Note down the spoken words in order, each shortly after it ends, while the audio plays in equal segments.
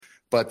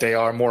but they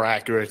are more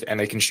accurate and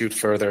they can shoot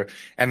further.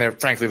 And they're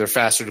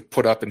faster to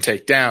put up and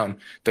take down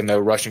than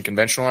the Russian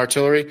conventional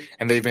artillery.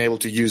 And they've been able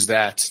to use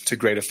that to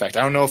great effect.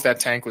 I don't know if that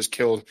tank was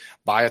killed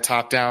by a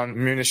top-down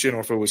munition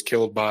or if it was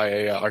killed by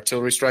a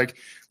artillery strike.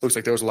 Looks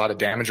like there was a lot of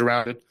damage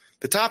around it.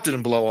 The top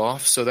didn't blow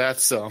off, so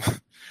that's a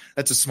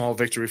small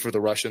victory for the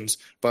Russians.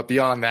 But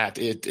beyond that,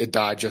 it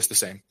died just the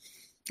same.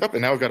 Up,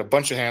 and now we've got a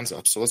bunch of hands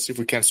up, so let's see if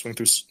we can't swing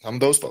through some of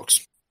those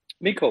folks.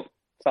 Mikko,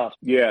 start.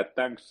 Yeah,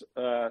 thanks.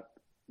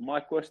 My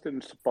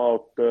question is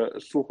about the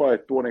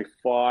Sukhoi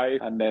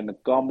 25 and then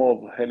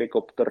Kamov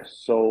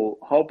helicopters. So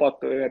how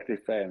about the air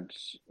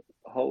defense?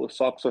 How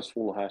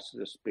successful has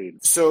this been?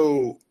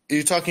 So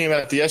you're talking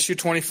about the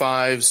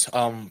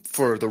Su-25s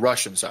for the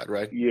Russian side,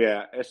 right?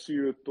 Yeah,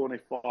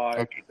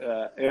 Su-25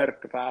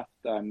 aircraft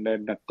and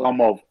then the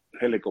Kamov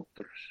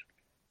helicopters,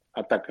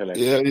 attack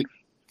helicopters.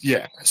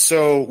 Yeah,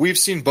 so we've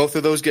seen both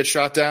of those get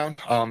shot down.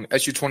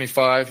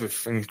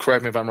 Su-25, and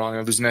correct me if I'm wrong,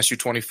 there's an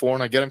Su-24,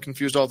 and I get them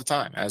confused all the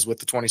time, as with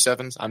the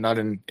 27s. I'm not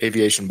an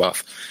aviation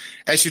buff.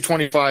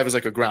 Su-25 is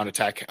like a ground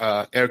attack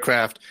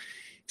aircraft.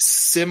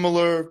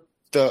 Similar,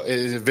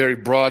 is a very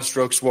broad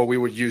strokes what we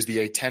would use the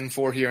A-10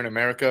 for here in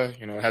America.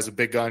 You know, it has a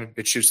big gun.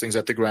 It shoots things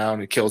at the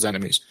ground. It kills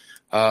enemies.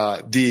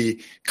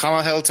 The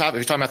Kamov helicopter,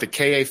 if you're talking about the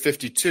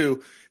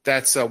Ka-52,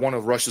 that's one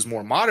of Russia's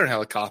more modern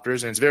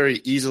helicopters, and it's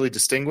very easily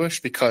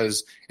distinguished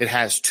because it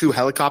has two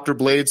helicopter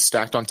blades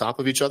stacked on top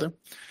of each other.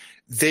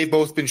 They've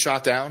both been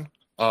shot down.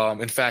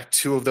 In fact,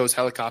 two of those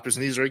helicopters,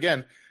 and these are,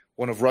 again,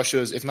 one of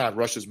Russia's, if not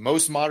Russia's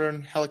most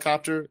modern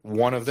helicopter,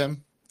 one of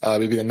them,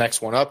 maybe the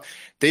next one up.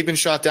 They've been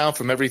shot down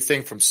from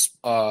everything from,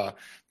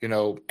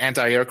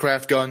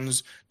 anti-aircraft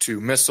guns to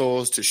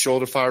missiles to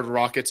shoulder-fired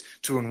rockets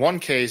to, in one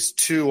case,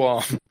 two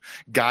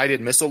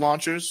guided missile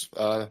launchers.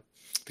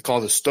 They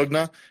call it a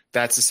Stugna.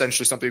 That's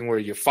essentially something where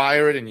you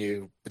fire it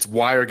and it's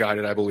wire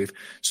guided, I believe.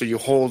 So you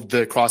hold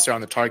the crosshair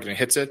on the target and it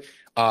hits it.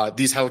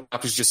 These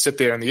helicopters just sit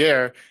there in the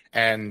air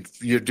and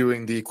you're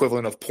doing the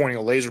equivalent of pointing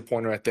a laser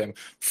pointer at them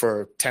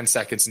for 10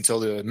 seconds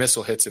until the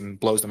missile hits and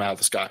blows them out of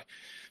the sky.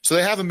 So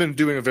they haven't been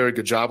doing a very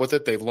good job with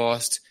it. They've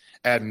lost,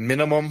 at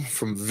minimum,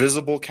 from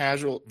visible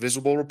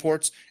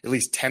reports, at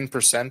least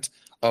 10%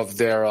 of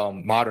their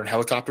modern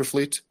helicopter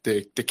fleet,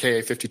 the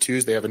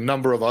Ka-52s. They have a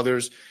number of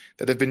others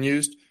that have been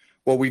used.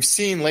 What we've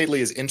seen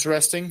lately is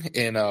interesting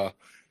in the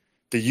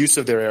use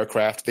of their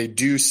aircraft. They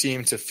do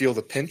seem to feel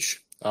the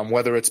pinch,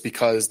 whether it's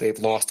because they've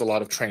lost a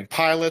lot of trained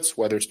pilots,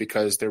 whether it's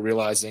because they're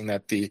realizing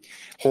that the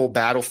whole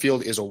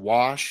battlefield is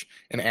awash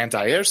in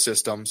anti-air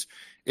systems.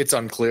 It's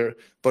unclear.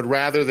 But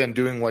rather than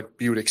doing what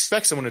you would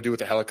expect someone to do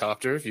with a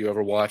helicopter, if you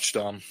ever watched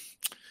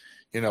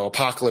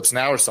Apocalypse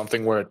Now or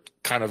something where it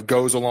kind of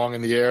goes along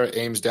in the air,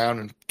 aims down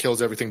and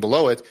kills everything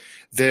below it,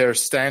 they're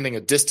standing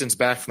a distance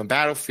back from the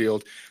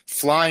battlefield,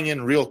 flying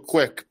in real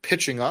quick,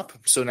 pitching up.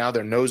 So now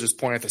their nose is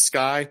pointing at the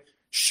sky,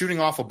 shooting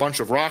off a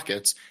bunch of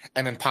rockets,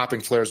 and then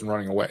popping flares and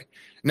running away.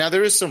 Now,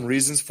 there is some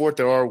reasons for it.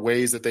 There are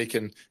ways that they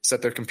can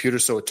set their computer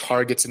so it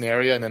targets an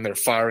area and then they're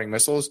firing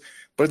missiles.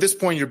 But at this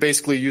point, you're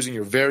basically using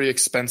your very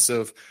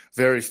expensive,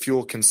 very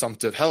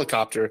fuel-consumptive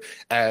helicopter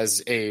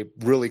as a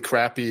really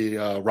crappy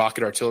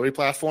rocket artillery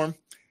platform.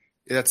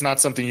 That's not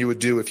something you would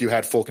do if you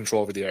had full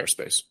control over the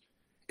airspace.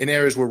 In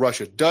areas where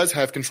Russia does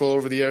have control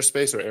over the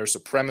airspace or air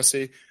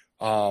supremacy,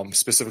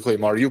 specifically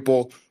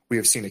Mariupol, we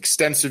have seen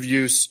extensive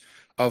use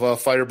of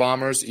fighter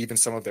bombers, even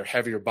some of their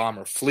heavier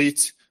bomber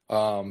fleet,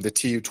 the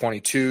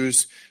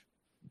Tu-22s.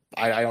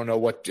 I don't know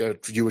what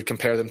you would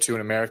compare them to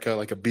in America,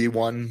 like a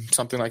B-1,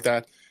 something like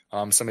that.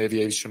 Some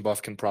aviation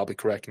buff can probably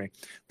correct me.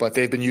 But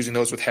they've been using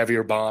those with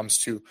heavier bombs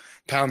to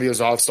pound the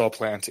Azovstal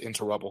plant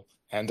into rubble.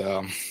 And,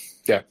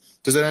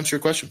 does that answer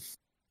your question?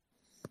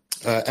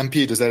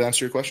 MP, does that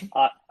answer your question?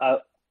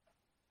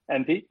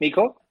 MP,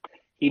 Mikko?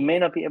 He may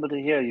not be able to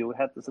hear you. We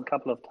had this a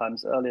couple of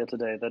times earlier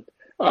today.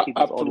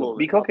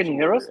 Absolutely. Mikko, can you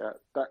hear us?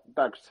 Yeah.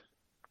 Thanks.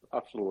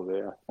 Absolutely,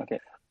 yeah. Okay.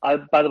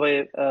 By the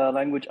way,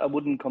 language, I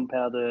wouldn't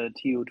compare the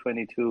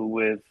Tu-22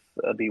 with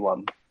a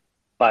B-1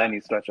 by any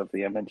stretch of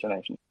the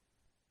imagination.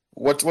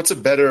 What's a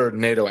better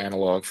NATO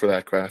analog for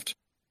that craft?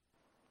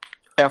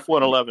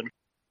 F-111.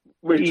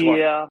 Which one?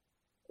 Yeah.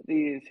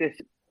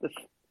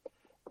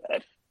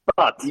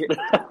 But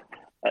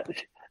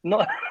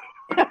not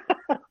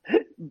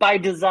by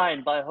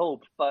design, by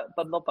hope, but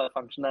not by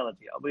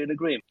functionality. Are we in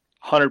agreement?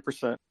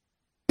 100%.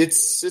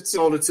 It's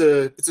old. It's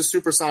a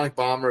supersonic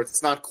bomber.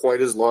 It's not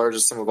quite as large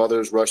as some of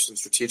others Russian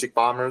strategic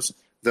bombers.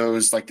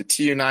 Those like the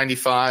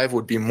Tu-95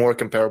 would be more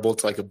comparable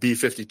to like a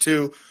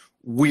B-52.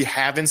 We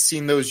haven't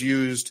seen those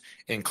used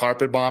in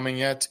carpet bombing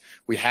yet.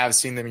 We have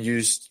seen them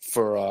used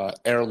for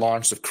air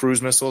launch of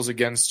cruise missiles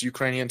against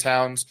Ukrainian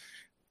towns.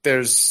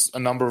 There's a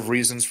number of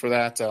reasons for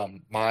that.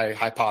 My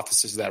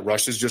hypothesis is that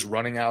Russia's just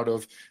running out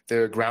of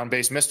their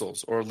ground-based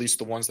missiles, or at least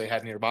the ones they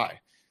had nearby.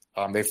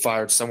 They've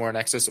fired somewhere in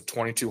excess of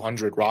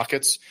 2,200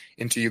 rockets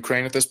into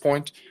Ukraine at this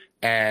point,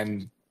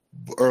 and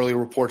early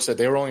reports said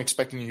they were only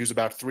expecting to use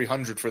about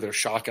 300 for their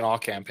shock and awe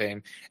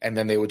campaign, and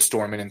then they would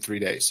storm in 3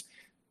 days.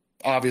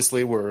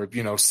 obviously we're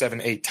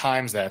 7-8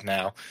 times that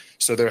now,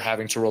 so they're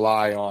having to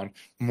rely on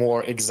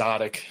more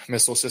exotic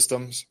missile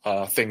systems,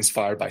 things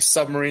fired by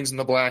submarines in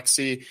the Black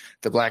Sea.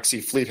 The Black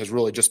Sea Fleet has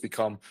really just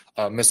become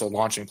a missile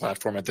launching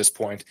platform at this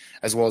point,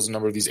 as well as a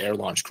number of these air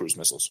launch cruise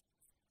missiles.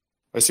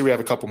 I see we have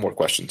a couple more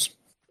questions.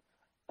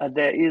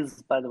 There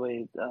is, by the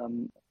way,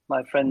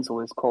 my friends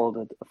always called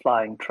it a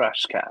flying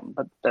trash can,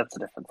 but that's a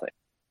different thing.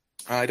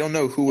 I don't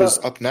know who is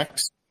up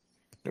next.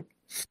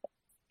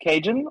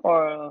 Cajun,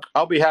 or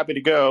I'll be happy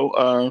to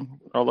go,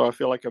 although I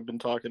feel like I've been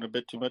talking a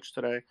bit too much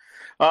today.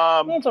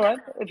 That's all right.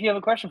 If you have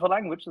a question for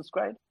language, that's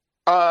great.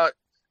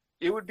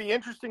 It would be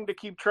interesting to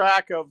keep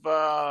track of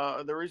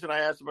the reason I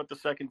asked about the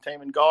 2nd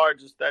Taman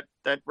Guards is that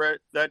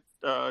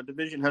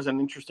division has an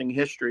interesting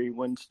history.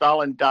 When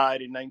Stalin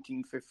died in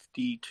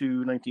 1952,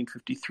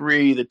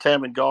 1953, the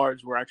Taman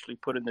Guards were actually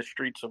put in the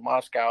streets of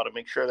Moscow to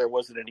make sure there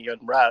wasn't any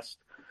unrest.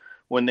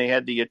 When they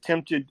had the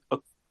attempted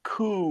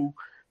coup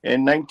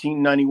in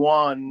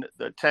 1991,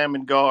 the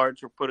Taman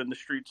Guards were put in the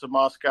streets of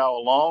Moscow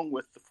along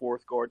with the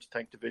 4th Guards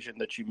Tank Division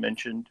that you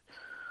mentioned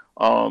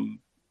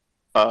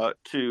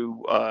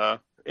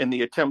in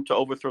the attempt to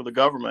overthrow the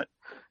government.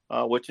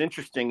 What's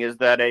interesting is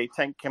that a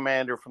tank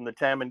commander from the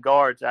Taman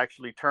Guards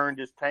actually turned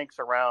his tanks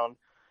around.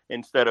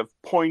 Instead of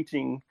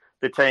pointing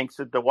the tanks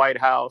at the White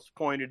House,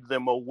 pointed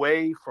them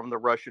away from the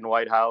Russian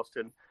White House.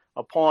 And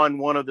upon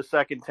one of the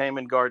 2nd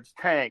Taman Guards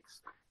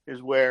tanks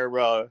is where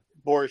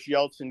Boris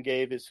Yeltsin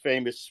gave his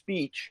famous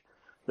speech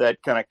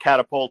that kind of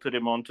catapulted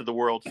him onto the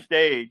world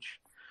stage.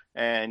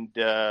 And,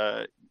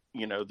 the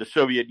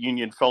Soviet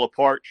Union fell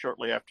apart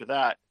shortly after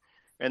that.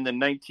 And the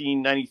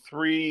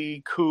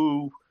 1993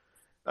 coup,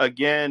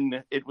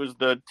 again, it was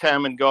the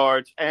Taman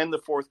Guards and the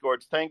 4th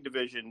Guards Tank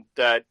Division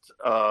that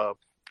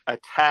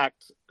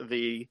attacked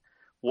the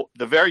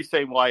very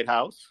same White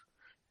House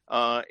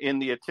in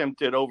the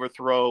attempted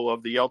overthrow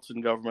of the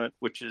Yeltsin government,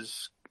 which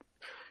is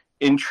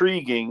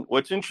intriguing.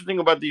 What's interesting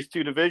about these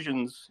two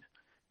divisions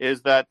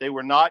is that they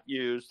were not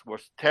used, or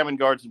Taman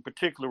Guards in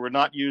particular, were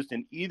not used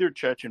in either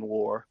Chechen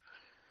war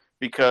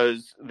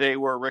because they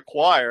were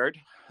required,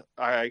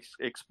 I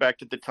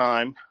expect at the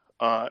time,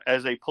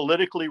 as a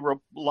politically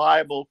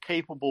reliable,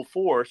 capable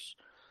force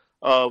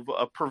of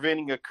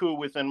preventing a coup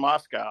within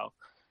Moscow.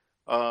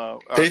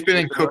 They've been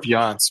in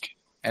Kupiansk,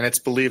 and it's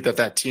believed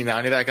that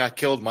T-90 that got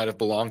killed might have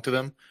belonged to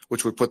them,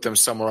 which would put them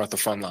somewhere at the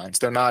front lines.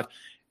 They're not,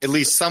 at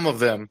least some of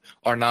them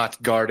are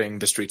not guarding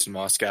the streets of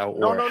Moscow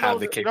or have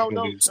the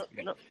capabilities.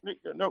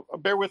 No,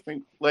 bear with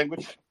me,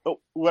 language.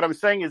 What I'm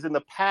saying is in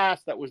the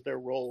past, that was their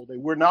role. They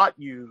were not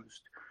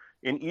used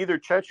in either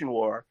Chechen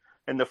war.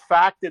 And the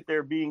fact that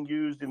they're being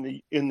used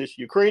in this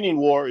Ukrainian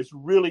war is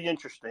really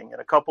interesting in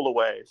a couple of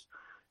ways.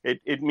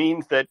 It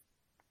means that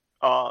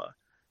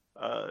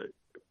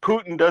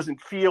Putin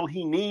doesn't feel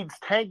he needs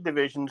tank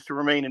divisions to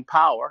remain in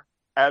power,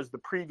 as the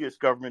previous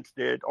governments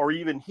did, or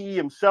even he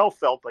himself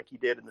felt like he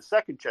did in the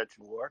Second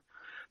Chechen War.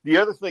 The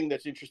other thing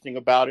that's interesting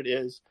about it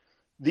is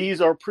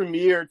these are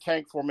premier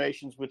tank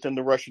formations within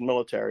the Russian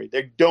military.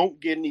 They don't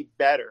get any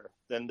better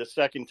than the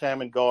 2nd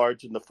Taman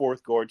Guards and the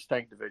 4th Guards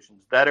Tank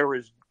Divisions. That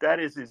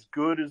is as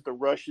good as the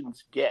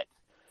Russians get.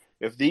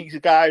 If these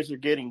guys are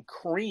getting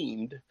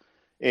creamed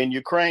in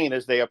Ukraine,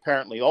 as they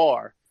apparently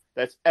are,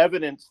 that's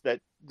evidence that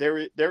there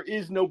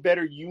is no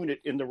better unit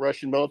in the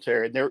Russian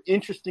military. And they're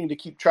interesting to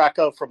keep track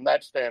of from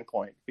that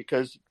standpoint,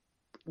 because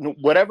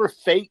whatever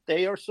fate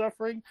they are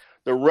suffering,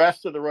 the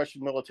rest of the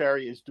Russian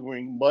military is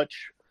doing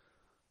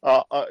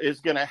is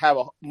going to have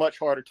a much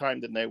harder time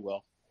than they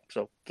will.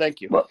 So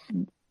thank you.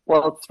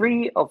 Well,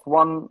 3 of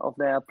one of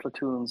their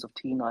platoons of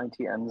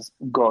T-90Ms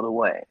got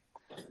away.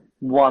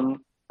 1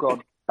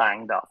 got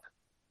banged up.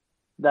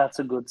 That's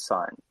a good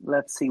sign.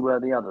 Let's see where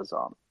the others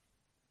are.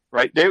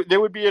 Right. There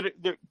would be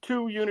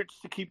 2 units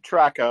to keep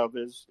track of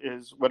is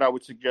what I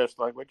would suggest,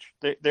 language.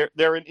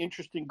 They're an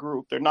interesting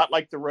group. They're not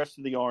like the rest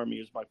of the army,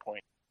 is my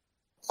point.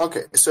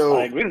 Okay, so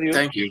I agree with you.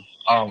 Thank you.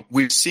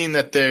 We've seen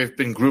that they've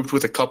been grouped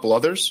with a couple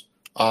others.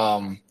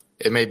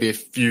 It may be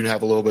if you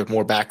have a little bit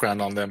more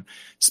background on them.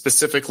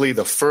 Specifically,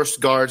 the 1st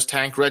Guards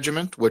Tank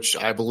Regiment, which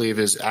I believe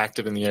is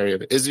active in the area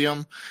of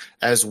Izium,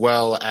 as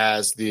well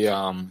as the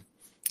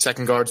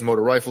 2nd Guards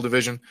Motor Rifle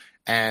Division,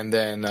 and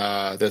then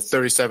the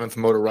 37th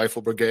Motor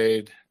Rifle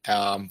Brigade,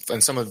 and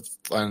some of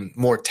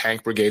more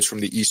tank brigades from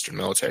the Eastern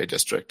Military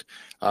District.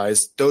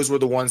 Those were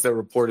the ones that were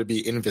reported to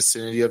be in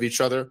vicinity of each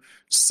other,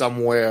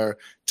 somewhere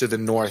to the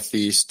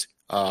northeast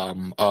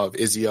of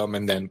Izium,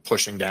 and then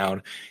pushing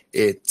down.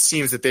 It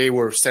seems that they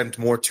were sent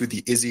more to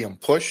the Izium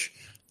push.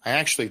 I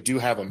actually do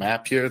have a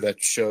map here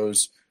that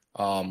shows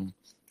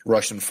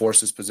Russian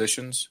forces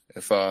positions.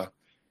 If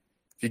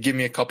you give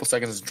me a couple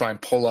seconds to try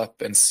and pull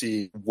up and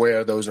see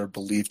where those are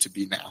believed to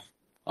be now,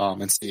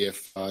 and see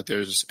if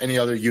there's any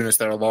other units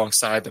that are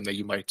alongside them that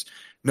you might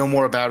know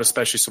more about,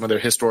 especially some of their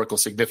historical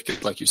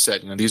significance. Like you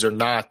said, these are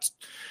not,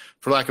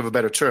 for lack of a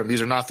better term,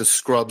 these are not the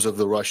scrubs of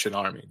the Russian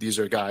army. These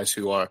are guys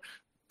who are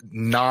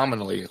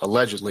nominally,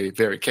 allegedly,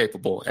 very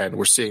capable, and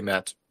we're seeing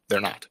that they're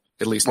not,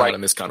 at least not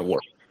in this kind of war.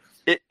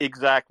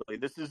 Exactly.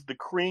 This is the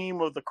cream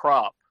of the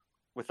crop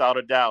without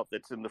a doubt,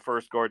 that's in the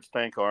 1st Guards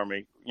Tank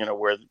Army,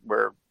 where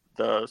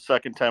the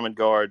 2nd Tenman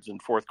Guards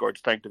and 4th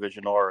Guards Tank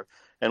Division are,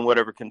 and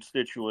whatever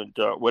constituent,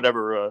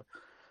 whatever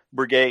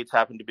brigades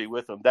happen to be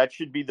with them. That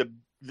should be the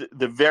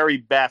very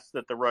best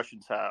that the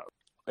Russians have.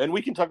 And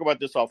we can talk about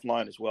this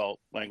offline as well,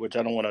 Language.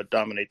 I don't want to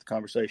dominate the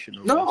conversation.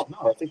 No,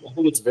 I think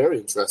it's very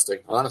interesting.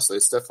 Honestly,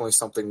 it's definitely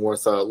something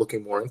worth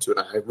looking more into,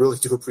 and I really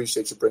do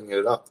appreciate you bringing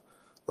it up.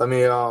 Let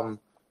me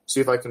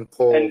see if I can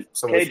pull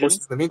some of the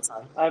questions in the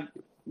meantime.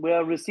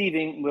 We're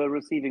receiving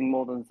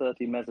more than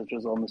 30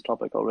 messages on this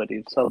topic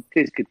already, so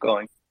please keep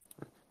going.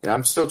 Yeah,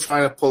 I'm still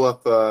trying to pull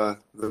up the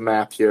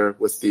map here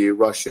with the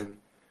Russian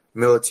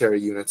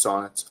military units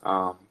on it.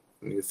 I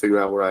need to figure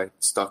out where I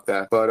stuck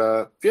that. But,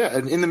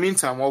 and in the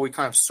meantime, while we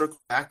kind of circle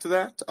back to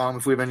that,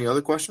 if we have any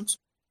other questions.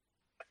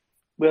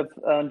 We have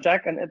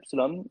Jack and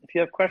Epsilon. If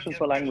you have questions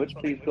for Language,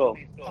 please go.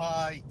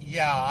 I'm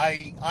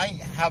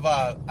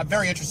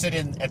very interested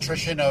in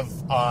attrition of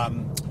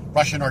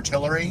Russian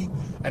artillery.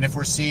 And if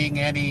we're seeing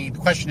the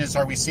question is,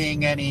 are we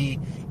seeing any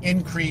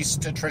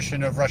increased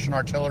attrition of Russian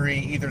artillery,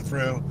 either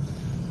through,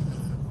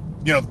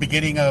 the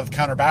beginning of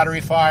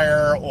counter-battery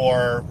fire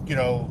or,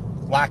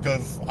 lack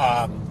of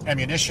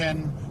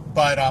ammunition,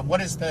 but what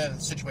is the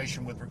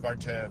situation with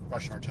regard to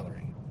Russian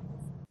artillery?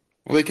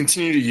 Well, they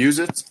continue to use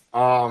it.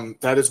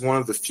 That is one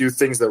of the few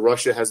things that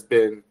Russia has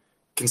been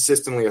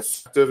consistently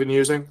effective in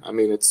using. I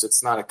mean,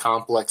 it's not a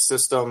complex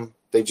system.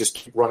 They just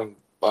keep running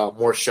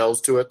more shells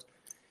to it.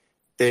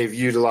 They've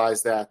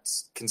utilized that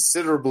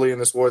considerably in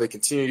this war. They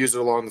continue to use it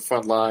along the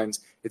front lines.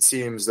 It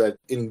seems that,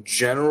 in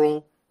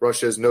general,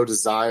 Russia has no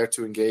desire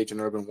to engage in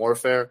urban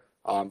warfare.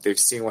 They've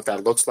seen what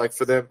that looks like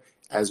for them.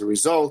 As a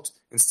result,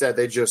 instead,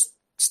 they just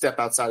step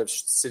outside of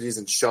cities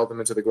and shell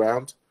them into the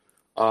ground.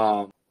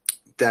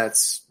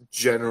 That's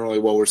generally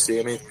what we're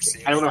seeing. I mean,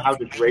 I don't know how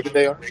degraded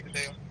they are.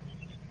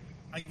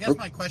 I guess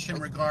my question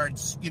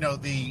regards,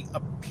 the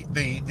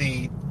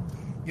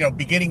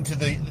beginning to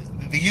the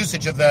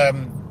usage of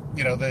the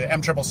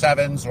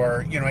M777s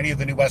or any of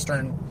the new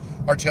Western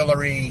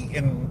artillery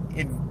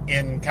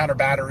in counter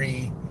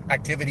battery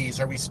activities.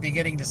 Are we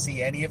beginning to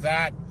see any of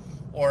that,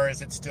 or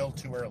is it still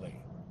too early?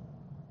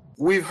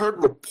 We've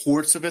heard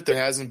reports of it. There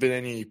hasn't been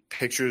any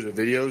pictures or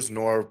videos,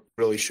 nor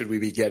really should we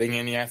be getting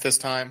any at this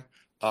time.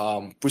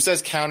 Which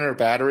says counter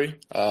battery.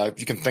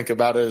 You can think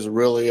about it as a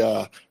really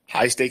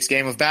high stakes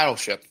game of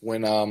Battleship.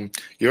 When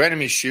your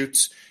enemy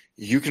shoots,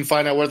 you can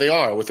find out where they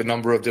are with a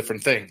number of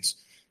different things.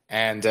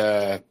 And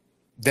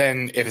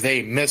then if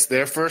they miss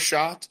their first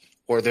shot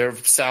or their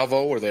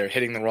salvo or they're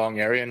hitting the wrong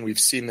area, and we've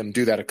seen them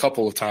do that a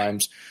couple of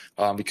times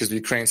because the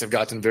Ukrainians have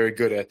gotten very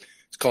good at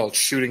it's called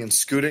shooting and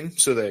scooting.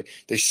 So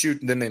they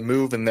shoot and then they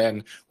move. And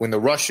then when the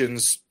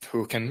Russians,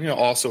 who can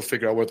also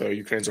figure out where the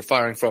Ukrainians are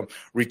firing from,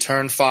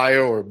 return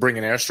fire or bring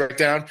an airstrike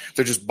down,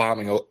 they're just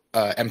bombing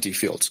empty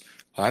fields.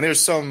 And there's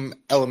some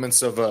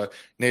elements of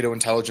NATO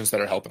intelligence that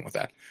are helping with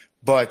that.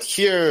 But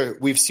here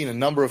we've seen a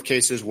number of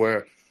cases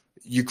where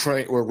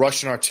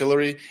Russian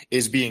artillery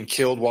is being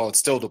killed while it's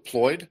still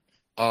deployed,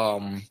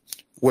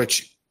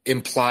 which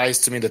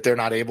implies to me that they're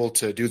not able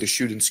to do the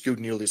shoot and scoot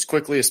nearly as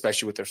quickly,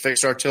 especially with their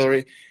fixed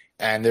artillery.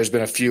 And there's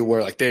been a few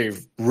where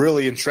they've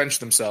really entrenched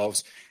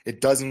themselves.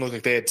 It doesn't look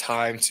like they had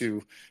time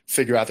to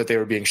figure out that they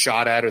were being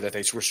shot at or that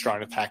they were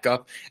trying to pack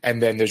up.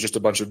 And then there's just a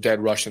bunch of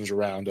dead Russians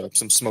around,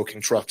 some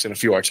smoking trucks and a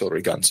few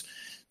artillery guns.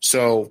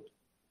 So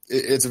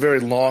it's a very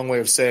long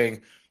way of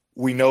saying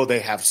we know they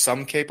have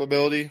some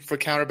capability for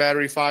counter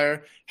battery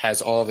fire.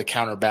 Has all the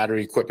counter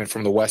battery equipment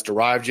from the West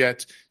arrived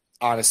yet?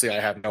 Honestly, I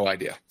have no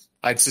idea.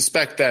 I'd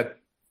suspect that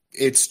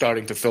it's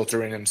starting to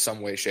filter in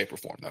some way, shape, or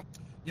form, though.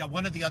 Yeah,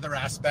 one of the other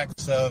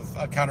aspects of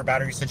a counter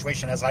battery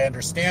situation, as I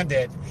understand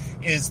it,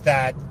 is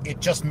that it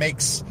just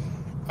makes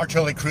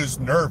artillery crews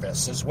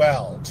nervous as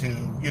well.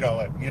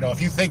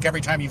 If you think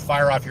every time you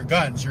fire off your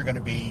guns you're going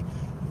to be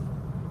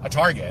a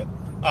target,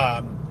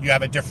 you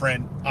have a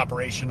different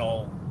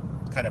operational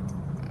kind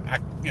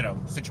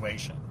of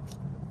situation.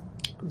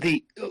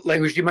 The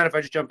Language. Do you mind if I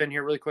just jump in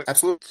here really quick?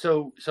 Absolutely.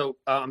 So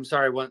I'm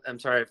sorry. I'm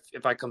sorry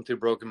if I come through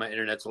broken. My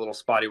internet's a little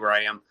spotty where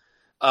I am.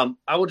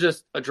 I will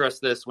just address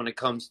this when it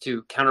comes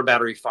to counter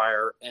battery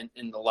fire and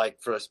the like,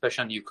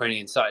 especially on the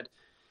Ukrainian side.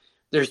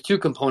 There's two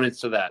components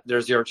to that.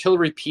 There's the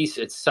artillery piece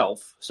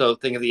itself. So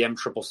think of the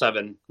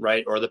M777,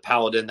 right, or the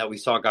Paladin that we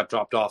saw got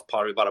dropped off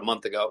probably about a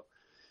month ago.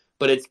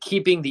 But it's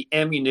keeping the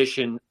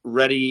ammunition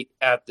ready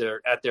at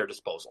their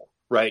disposal,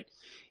 right?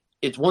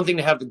 It's one thing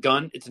to have the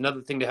gun. It's another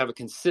thing to have a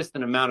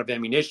consistent amount of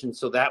ammunition.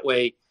 So that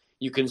way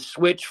you can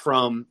switch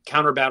from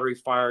counter battery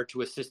fire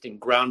to assisting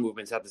ground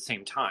movements at the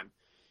same time.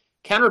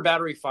 Counter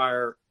battery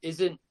fire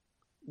isn't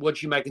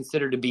what you might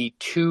consider to be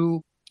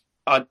too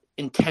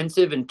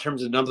intensive in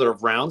terms of the number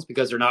of rounds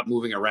because they're not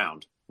moving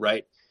around,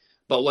 right?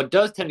 But what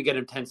does tend to get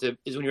intensive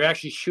is when you're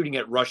actually shooting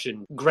at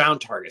Russian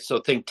ground targets. So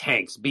think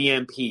tanks,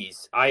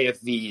 BMPs,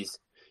 IFVs,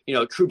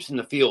 troops in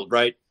the field,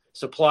 right?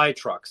 Supply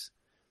trucks.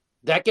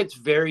 That gets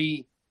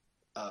very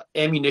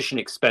ammunition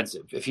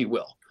expensive, if you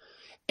will.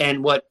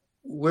 And what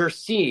we're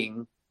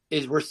seeing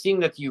that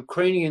the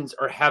Ukrainians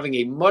are having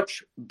a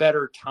much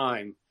better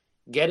time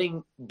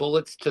getting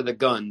bullets to the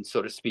gun,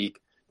 so to speak,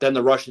 than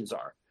the Russians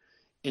are.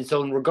 And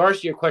so in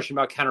regards to your question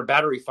about counter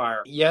battery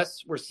fire,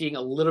 yes, we're seeing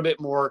a little bit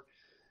more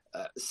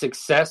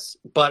success,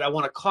 but I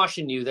want to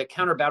caution you that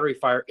counter battery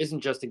fire isn't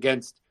just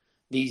against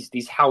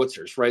these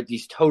howitzers, right?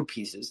 These towed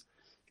pieces.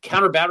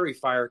 Counter battery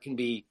fire can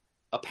be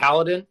a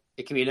Paladin,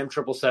 it can be an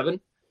M777,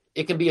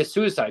 it can be a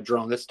suicide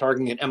drone that's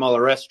targeting an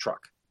MLRS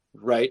truck,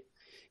 right?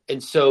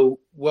 And so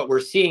what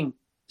we're seeing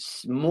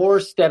more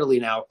steadily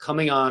now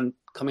coming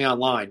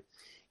online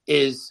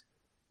is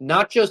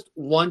not just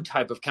one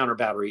type of counter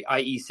battery,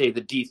 i.e., say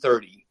the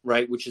D-30,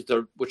 right, which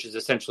is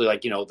essentially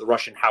like, the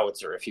Russian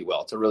howitzer, if you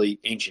will. It's a really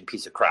ancient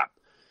piece of crap.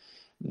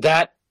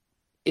 That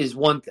is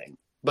one thing,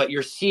 but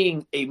you're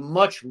seeing a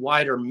much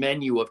wider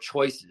menu of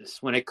choices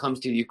when it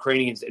comes to the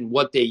Ukrainians and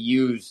what they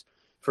use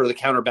for the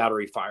counter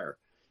battery fire,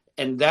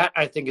 and that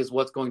I think is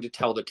what's going to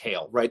tell the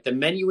tale, right? The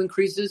menu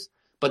increases,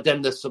 but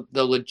then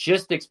the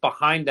logistics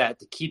behind that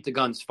to keep the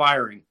guns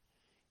firing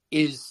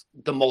is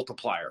the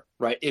multiplier,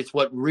 right? It's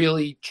what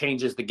really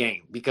changes the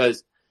game,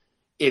 because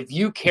if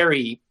you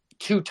carry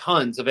 2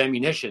 tons of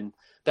ammunition,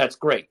 that's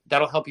great.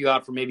 That'll help you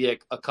out for maybe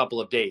a couple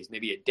of days,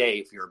 maybe a day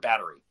if you're a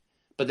battery.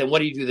 But then what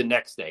do you do the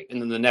next day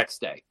and then the next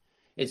day?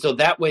 And so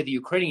that way the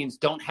Ukrainians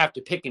don't have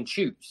to pick and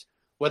choose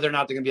whether or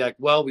not they're going to be like,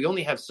 well, we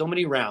only have so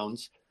many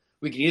rounds.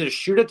 We can either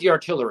shoot at the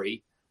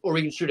artillery or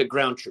we can shoot at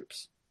ground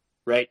troops,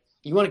 right?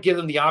 You want to give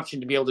them the option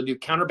to be able to do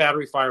counter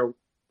battery fire,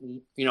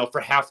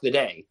 for half the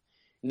day,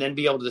 and then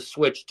be able to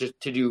switch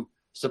to do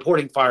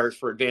supporting fires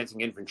for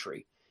advancing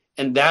infantry.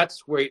 And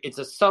that's where it's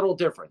a subtle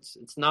difference.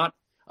 It's not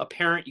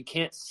apparent. You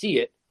can't see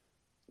it,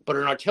 but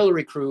an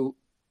artillery crew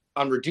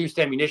on reduced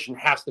ammunition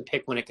has to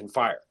pick when it can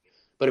fire.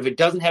 But if it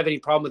doesn't have any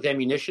problem with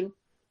ammunition,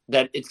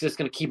 that it's just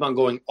going to keep on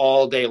going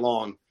all day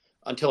long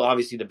until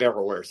obviously the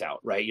barrel wears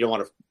out, right? You don't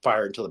want to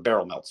fire until the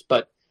barrel melts.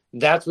 But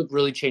that's what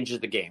really changes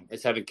the game.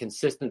 It's having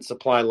consistent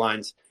supply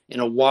lines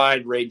and a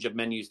wide range of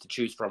menus to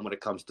choose from when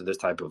it comes to this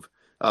type of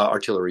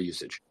artillery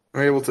usage.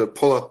 I'm able to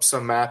pull up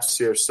some maps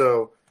here.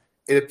 So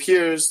it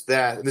appears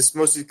that, and this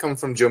mostly comes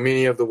from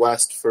Jomini of the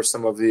West for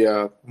some of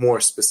the more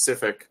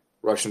specific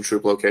Russian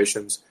troop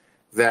locations,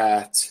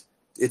 that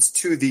it's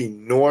to the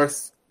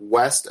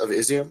northwest of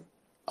Izium,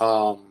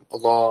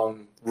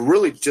 along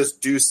really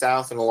just due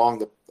south and along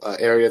the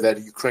area that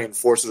Ukrainian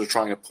forces are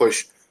trying to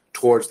push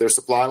towards their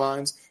supply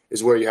lines,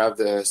 is where you have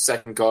the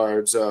 2nd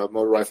Guards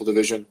Motor Rifle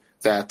Division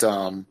that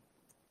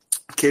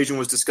Cajun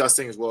was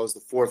discussing, as well as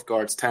the 4th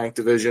Guards Tank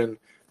Division,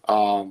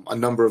 a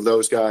number of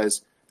those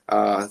guys.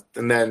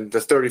 And then the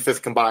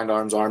 35th Combined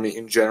Arms Army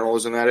in general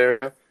is in that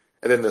area.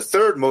 And then the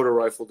 3rd Motor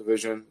Rifle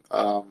Division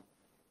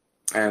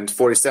and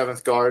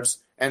 47th Guards.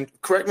 And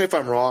correct me if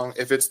I'm wrong,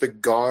 if it's the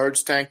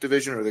Guards Tank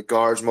Division or the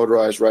Guards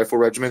Motorized Rifle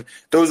Regiment,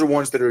 those are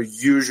ones that are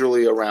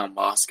usually around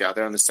Moscow.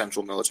 They're in the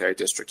Central Military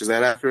District. Is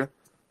that accurate?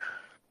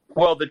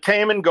 Well, the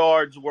Taman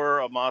Guards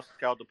were a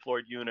Moscow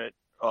deployed unit.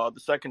 The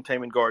 2nd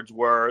Taman Guards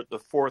were. The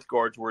 4th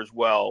Guards were as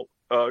well.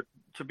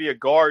 To be a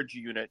Guards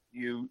unit,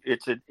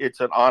 it's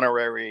an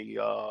honorary.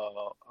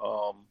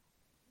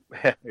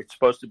 It's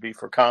supposed to be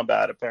for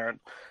combat,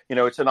 apparently.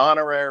 It's an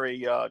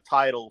honorary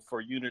title for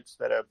units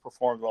that have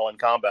performed well in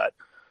combat.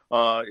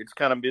 It's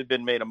kind of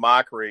been made a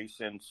mockery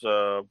since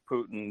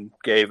Putin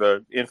gave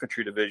an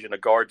infantry division a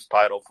Guards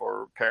title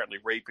for apparently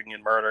raping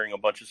and murdering a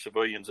bunch of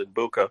civilians in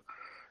Bucha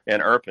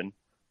and Irpin.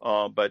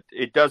 But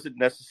it doesn't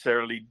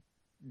necessarily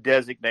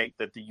designate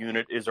that the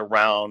unit is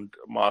around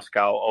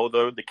Moscow,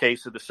 although the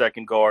case of the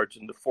 2nd Guards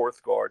and the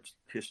 4th Guards,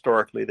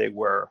 historically they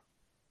were.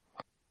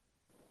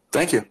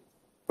 Thank you.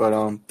 But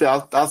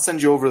I'll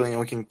send you over and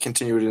we can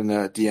continue it in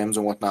the DMs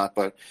and whatnot.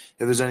 But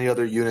if there's any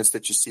other units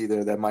that you see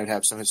there that might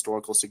have some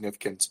historical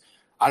significance,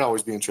 I'd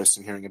always be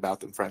interested in hearing about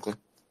them, frankly.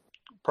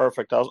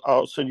 Perfect.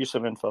 I'll send you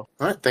some info.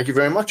 All right. Thank you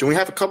very much. And we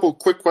have a couple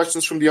quick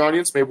questions from the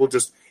audience. Maybe we'll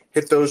just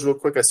hit those real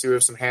quick. I see we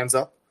have some hands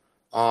up.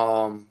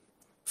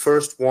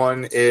 First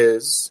one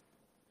is,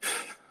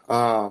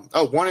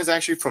 one is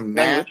actually from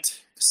Nat.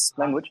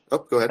 Language. Oh,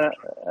 go ahead.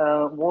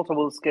 Walter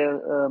will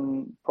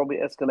probably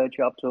escalate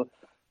you up to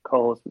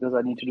co-host because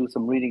I need to do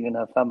some reading and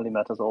have family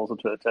matters also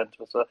to attend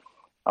to. So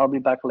I'll be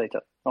back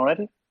later.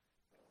 Alrighty?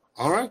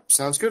 All right.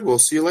 Sounds good. We'll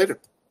see you later.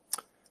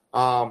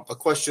 A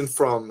question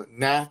from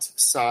Nat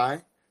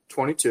Sai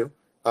 22.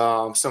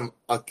 A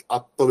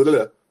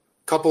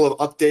couple of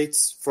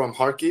updates from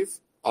Kharkiv.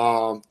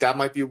 That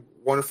might be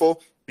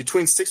wonderful.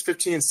 Between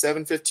 6:15 and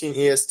 7:15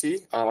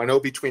 EST, I know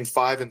between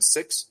 5 and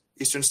 6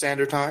 Eastern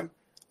Standard Time,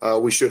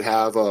 we should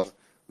have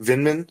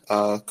Vindman,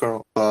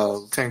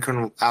 Lieutenant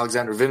Colonel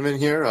Alexander Vindman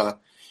here.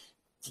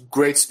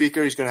 Great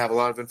speaker. He's going to have a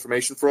lot of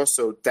information for us,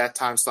 so that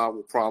time slot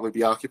will probably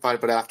be occupied,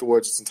 but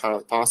afterwards it's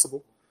entirely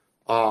possible.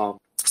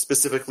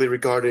 Specifically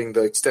regarding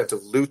the extent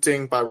of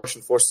looting by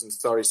Russian forces in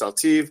Stary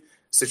Saltiv,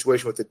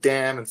 situation with the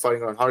dam and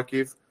fighting on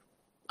Kharkiv.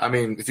 I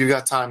mean, if you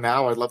got time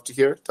now, I'd love to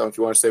hear it. If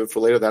you want to save it for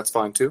later, that's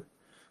fine too.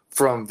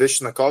 From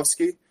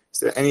Vishnakovsky, is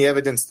there any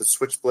evidence that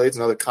switchblades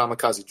and other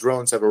kamikaze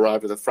drones have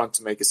arrived at the front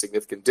to make a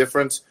significant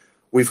difference?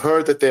 We've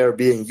heard that they are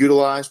being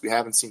utilized. We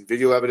haven't seen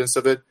video evidence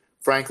of it.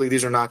 frankly,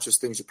 these are not just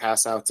things you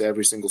pass out to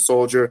every single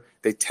soldier.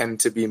 They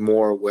tend to be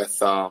more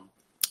with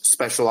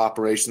special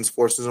operations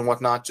forces and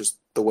whatnot, just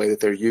the way that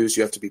they're used.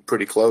 You have to be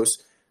pretty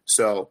close.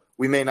 So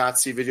we may not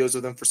see videos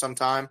of them for some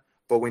time,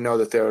 but we know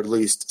that they're at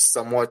least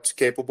somewhat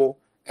capable.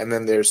 And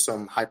then there's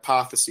some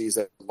hypotheses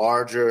that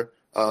larger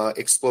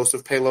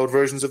explosive payload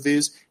versions of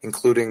these,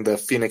 including the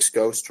Phoenix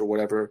Ghost or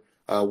whatever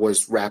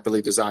was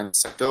rapidly designed and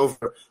sent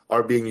over,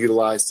 are being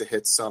utilized to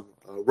hit some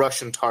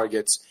Russian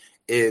targets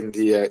in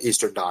the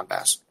eastern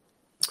Donbass.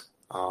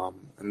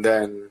 And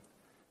then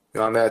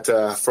on that,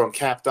 from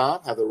Captain,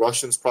 have the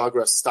Russians'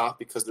 progress stopped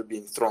because they're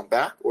being thrown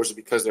back, or is it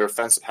because their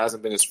offensive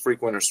hasn't been as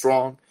frequent or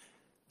strong?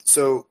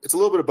 So it's a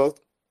little bit of both,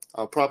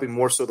 probably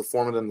more so the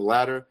former than the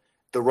latter.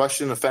 The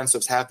Russian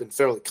offensives have been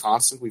fairly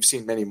constant. We've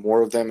seen many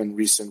more of them in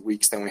recent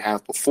weeks than we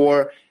have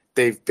before.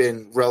 They've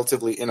been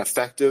relatively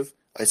ineffective,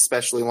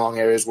 especially along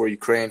areas where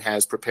Ukraine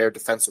has prepared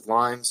defensive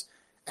lines,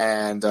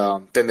 and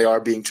then they are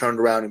being turned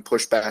around and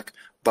pushed back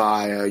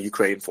by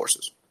Ukrainian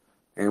forces.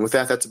 And with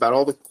that, that's about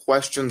all the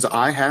questions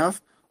I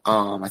have.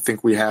 I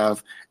think we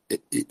have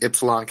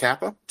Epsilon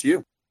Kappa to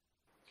you.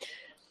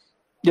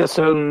 Yes,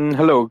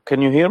 hello.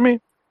 Can you hear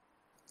me?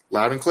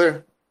 Loud and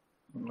clear.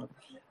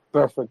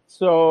 Perfect.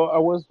 So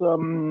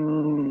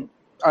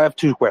I have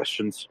two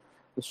questions.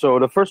 So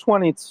the first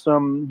one is,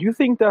 do you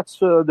think that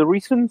the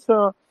recent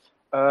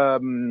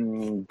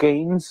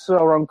gains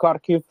around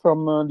Kharkiv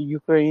from the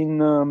Ukraine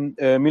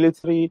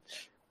military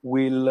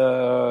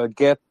will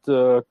get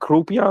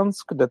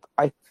Kupiansk? That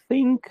I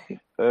think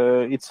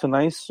it's a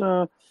nice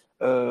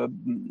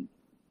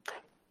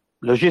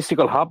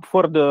logistical hub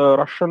for the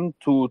Russian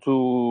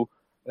to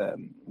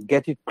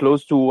get it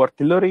close to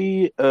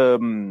artillery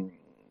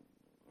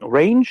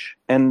range,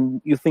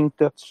 and you think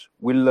that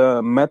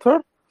will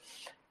matter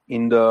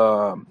in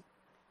the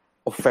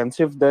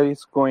offensive that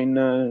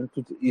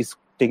is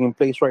taking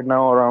place right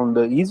now around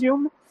the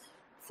Izium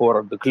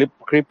for the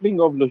crippling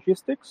of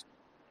logistics?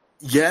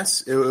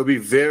 Yes, it will be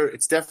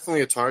it's definitely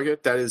a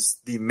target. That is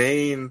the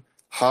main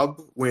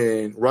hub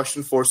when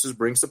Russian forces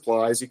bring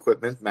supplies,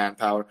 equipment,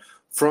 manpower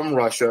from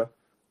Russia,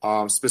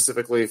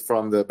 specifically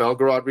from the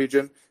Belgorod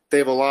region. They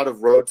have a lot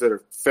of roads that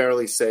are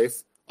fairly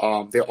safe.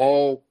 They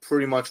all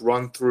pretty much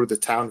run through the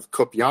town of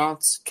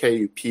Kupiansk,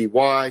 Kupy,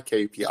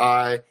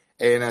 Kupi,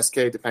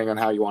 ANSK, depending on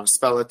how you want to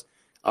spell it.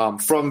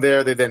 From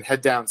there, they then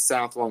head down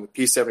south along the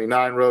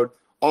P-79 road.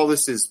 All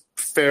this is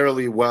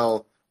fairly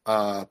well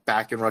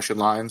back in Russian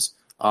lines,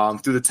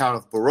 through the town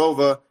of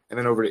Borova and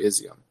then over to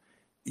Izium.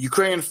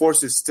 Ukrainian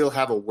forces still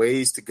have a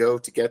ways to go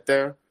to get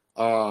there.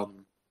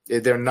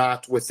 They're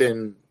not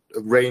within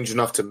range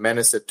enough to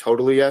menace it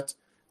totally yet.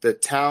 The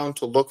town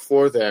to look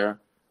for there,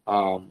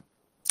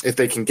 if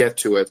they can get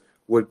to it,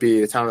 would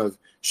be the town of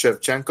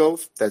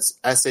Shevchenkov. That's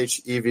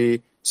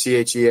Shevchenkov.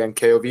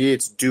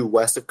 It's due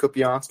west of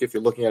Kupiansk if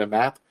you're looking at a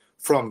map.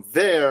 From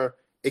there,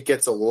 it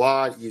gets a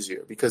lot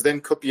easier because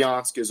then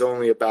Kupiansk is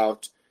only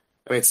about,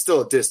 it's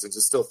still a distance.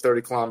 It's still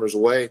 30 kilometers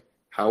away.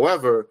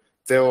 However,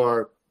 there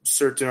are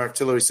certain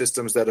artillery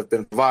systems that have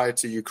been provided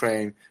to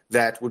Ukraine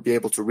that would be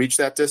able to reach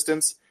that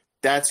distance.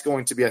 That's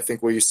going to be, I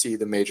think, where you see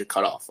the major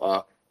cutoff.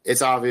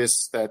 It's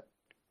obvious that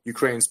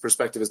Ukraine's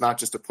perspective is not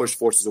just to push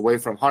forces away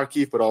from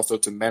Kharkiv, but also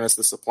to menace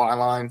the supply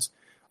lines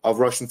of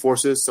Russian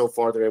forces. So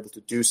far, they're able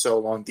to do so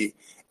along the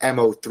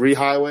MO3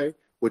 highway,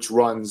 which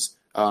runs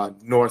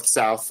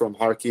north-south from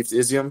Kharkiv to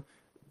Izium.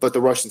 But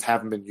the Russians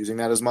haven't been using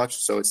that as much,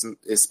 so it's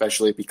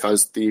especially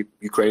because the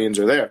Ukrainians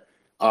are there.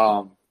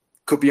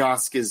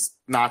 Kupiansk is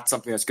not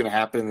something that's going to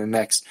happen in the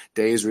next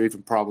days or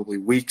even probably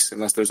weeks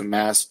unless there's a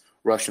mass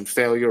Russian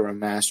failure or a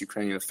mass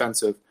Ukrainian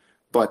offensive.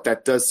 But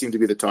that does seem to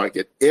be the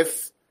target.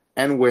 If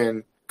and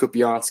when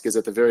Kupiansk is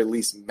at the very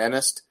least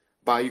menaced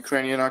by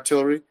Ukrainian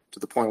artillery to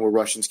the point where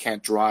Russians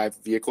can't drive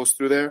vehicles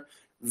through there,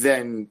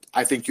 then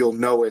I think you'll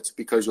know it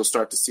because you'll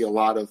start to see a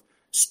lot of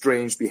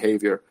strange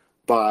behavior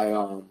by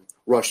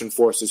Russian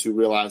forces who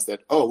realize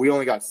that, we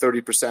only got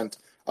 30%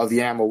 of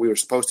the ammo we were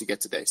supposed to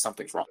get today.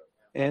 Something's wrong.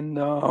 And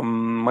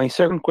my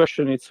second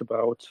question is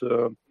about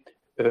the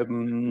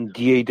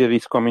aid that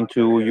is coming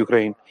to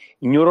Ukraine.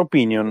 In your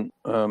opinion,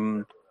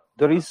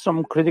 there is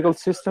some critical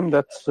system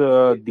that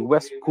the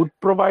West could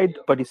provide,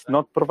 but it's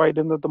not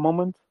provided at the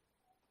moment?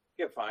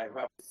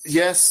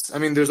 Yes.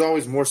 There's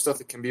always more stuff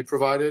that can be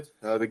provided.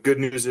 The good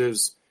news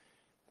is,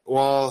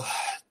 while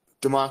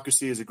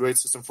democracy is a great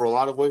system for a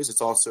lot of ways,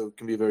 it's also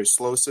can be a very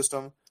slow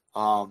system.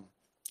 A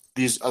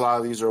lot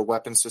of these are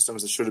weapon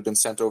systems that should have been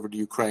sent over to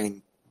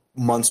Ukraine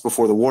months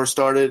before the war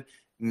started.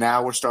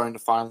 Now we're starting to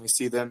finally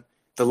see them.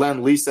 The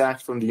Lend-Lease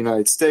Act from the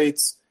United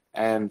States,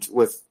 and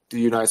with the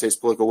United States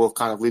political will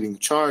kind of leading the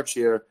charge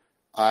here,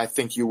 I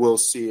think you will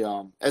see,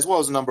 as well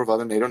as a number of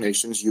other NATO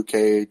nations,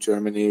 UK,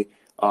 Germany,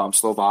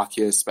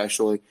 Slovakia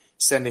especially,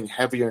 sending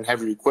heavier and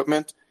heavier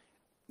equipment,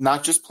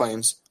 not just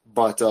planes,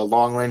 but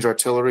long-range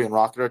artillery and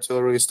rocket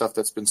artillery, stuff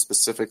that's been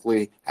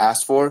specifically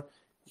asked for.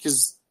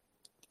 Because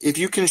if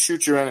you can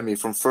shoot your enemy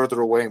from further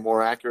away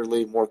more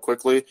accurately, more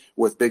quickly,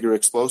 with bigger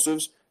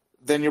explosives,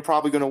 then you're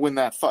probably going to win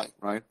that fight,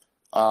 right?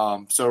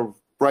 So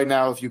right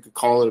now, if you could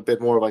call it a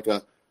bit more like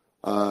a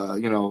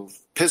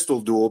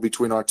pistol duel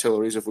between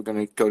artilleries, if we're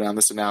going to go down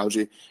this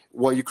analogy,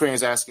 what Ukraine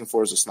is asking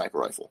for is a sniper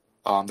rifle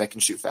that can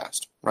shoot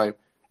fast, right?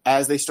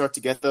 As they start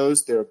to get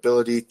those, their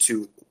ability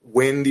to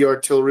win the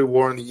artillery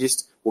war in the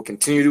East will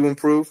continue to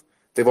improve.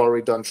 They've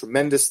already done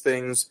tremendous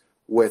things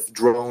with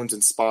drones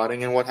and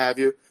spotting and what have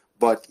you,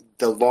 but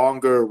the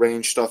longer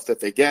range stuff that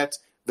they get,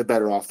 the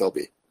better off they'll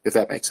be, if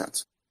that makes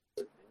sense.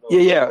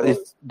 Yeah,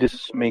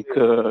 this make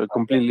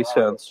completely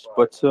sense.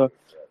 But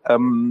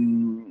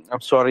I'm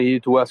sorry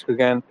to ask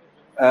again.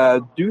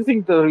 Do you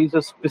think there is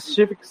a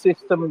specific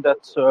system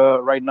that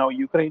right now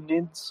Ukraine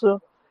needs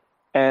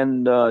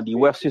and the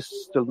US is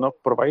still not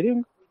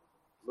providing?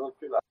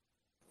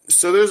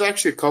 So there's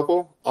actually a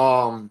couple.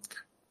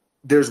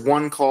 There's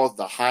one called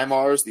the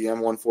HIMARS, the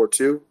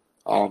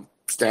M142,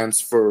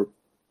 stands for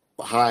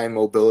High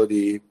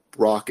Mobility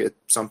Rocket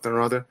something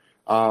or other.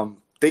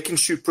 They can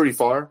shoot pretty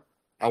far.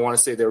 I want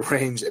to say their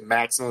range at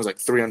maximum is like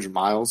 300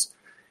 miles.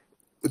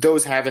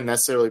 Those haven't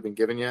necessarily been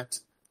given yet.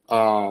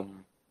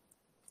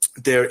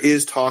 There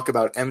is talk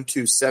about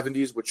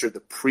M270s, which are the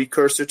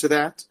precursor to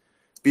that,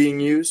 being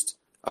used.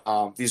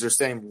 These are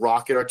same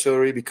rocket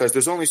artillery because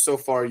there's only so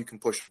far you can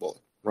push a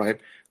bullet,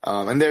 right?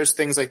 And there's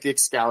things like the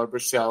Excalibur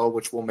shell,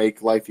 which will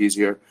make life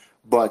easier.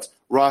 But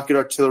rocket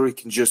artillery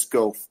can just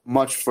go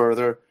much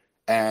further.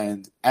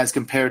 And as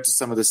compared to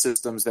some of the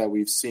systems that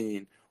we've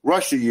seen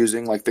Russia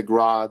using, like the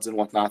Grads and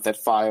whatnot, that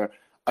fire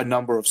a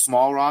number of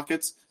small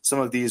rockets, some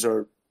of these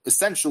are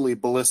essentially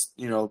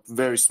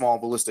very small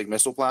ballistic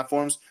missile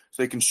platforms,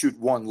 so they can shoot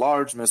one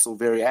large missile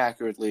very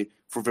accurately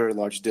for very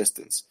large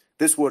distance.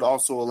 This would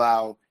also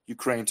allow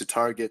Ukraine to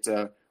target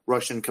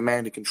Russian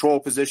command and control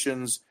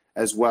positions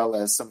as well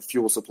as some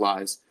fuel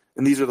supplies.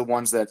 And these are the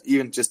ones that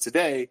even just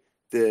today,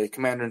 the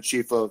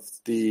commander-in-chief of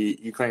the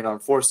Ukraine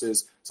Armed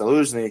Forces,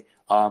 Zaluzhny,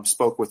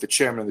 spoke with the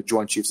chairman of the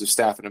Joint Chiefs of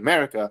Staff in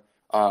America,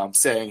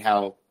 saying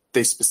how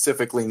they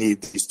specifically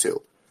need these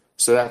two.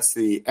 So that's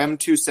the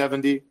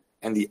M270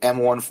 and the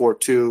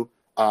M142,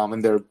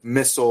 and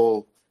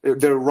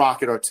their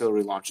rocket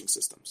artillery launching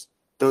systems.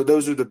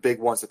 Those are the big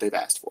ones that they've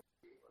asked for.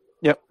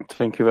 Yep,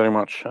 thank you very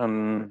much.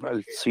 And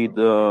I'll see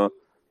the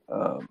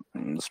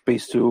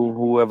space to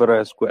whoever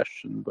has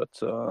question, but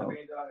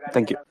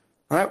thank you.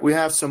 All right, we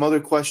have some other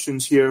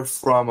questions here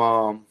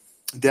from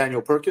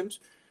Daniel Perkins.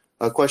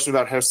 A question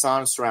about Kherson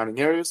and surrounding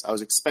areas. I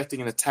was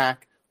expecting an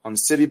attack on the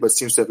city, but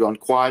seems to have gone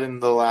quiet in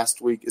the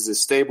last week. Is it a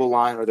stable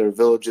line? Are there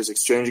villages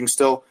exchanging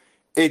still?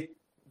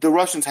 The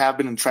Russians have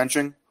been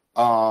entrenching.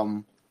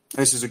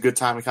 This is a good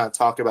time to kind of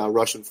talk about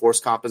Russian force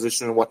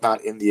composition and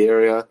whatnot in the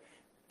area.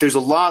 There's a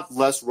lot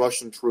less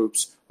Russian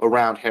troops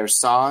around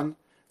Kherson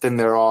than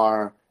there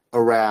are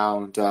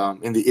around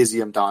in the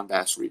Izium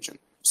Donbass region.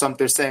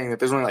 They're saying that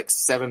there's only like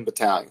 7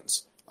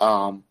 battalions.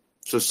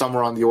 So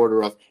somewhere on the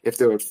order of, if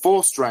they're at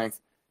full strength,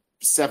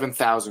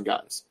 7,000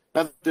 guys.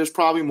 Now, there's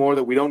probably more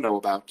that we don't know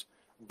about,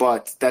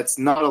 but that's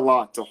not a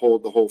lot to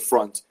hold the whole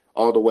front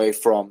all the way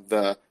from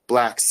the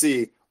Black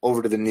Sea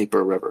over to the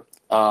Dnieper River.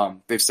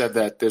 They've said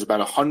that there's about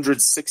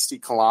 160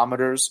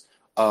 kilometers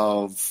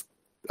of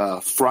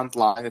front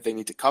line that they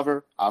need to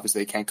cover.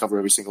 Obviously, they can't cover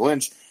every single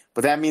inch,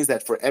 but that means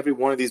that for every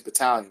one of these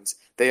battalions,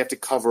 they have to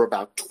cover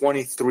about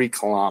 23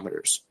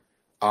 kilometers.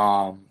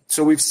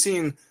 So we've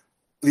seen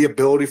the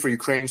ability for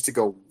Ukrainians to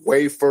go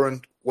way far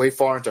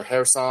into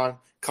Kherson,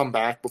 come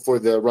back before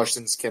the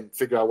Russians can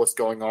figure out what's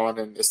going on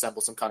and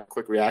assemble some kind of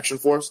quick reaction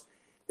force.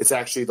 It's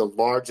actually the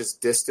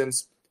largest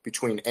distance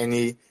between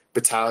any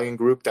battalion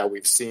group that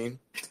we've seen.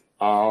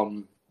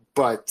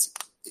 But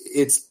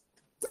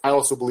I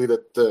also believe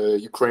that the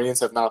Ukrainians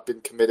have not been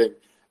committing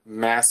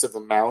massive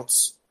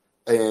amounts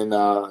in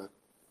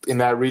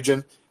that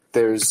region.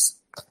 There's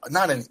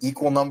not an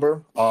equal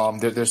number.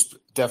 There's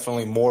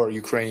definitely more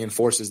Ukrainian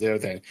forces there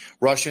than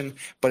Russian,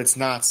 but it's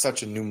not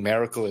such a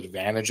numerical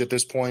advantage at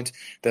this point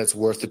that it's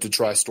worth it to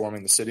try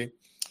storming the city.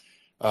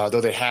 Though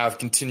they have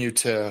continued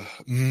to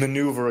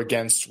maneuver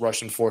against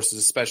Russian forces,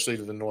 especially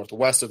to the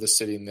northwest of the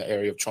city in the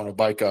area of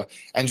Chornobyka,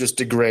 and just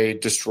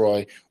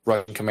destroy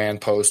Russian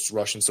command posts,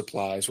 Russian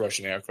supplies,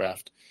 Russian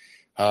aircraft.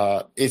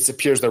 It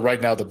appears that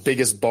right now the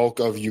biggest bulk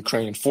of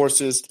Ukrainian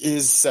forces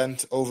is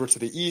sent over to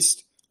the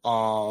east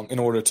in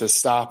order to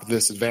stop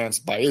this advance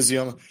by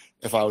Izium.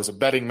 If I was a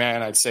betting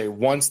man, I'd say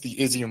once the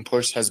Izium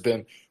push has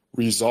been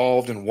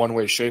resolved in one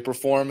way, shape, or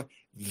form,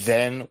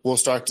 then we'll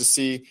start to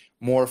see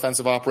more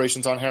offensive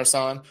operations on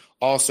Kherson.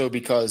 Also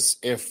because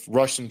if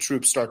Russian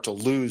troops start to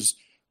lose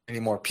any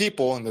more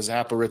people in the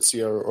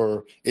Zaporizhzhia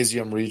or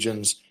Izium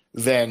regions,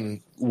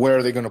 then where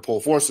are they going to pull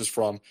forces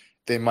from?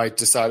 They might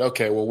decide,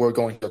 okay, well, we're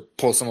going to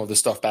pull some of the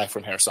stuff back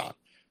from Kherson.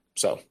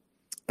 So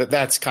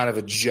that's kind of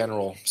a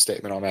general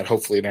statement on that.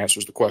 Hopefully it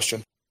answers the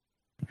question.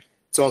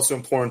 It's also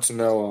important to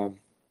know,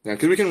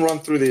 because we can run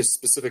through these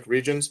specific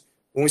regions.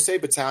 When we say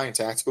battalion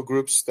tactical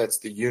groups, that's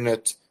the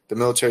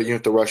military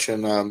unit the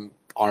Russian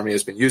army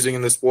has been using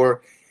in this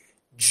war.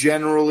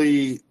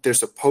 Generally, they're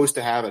supposed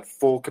to have at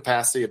full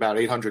capacity about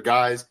 800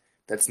 guys.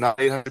 That's not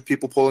 800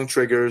 people pulling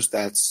triggers.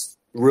 That's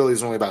really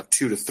is only about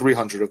 200 to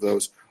 300 of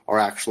those are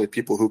actually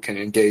people who can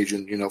engage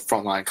in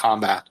frontline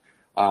combat.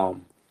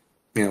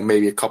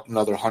 Maybe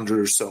another 100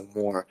 or so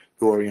more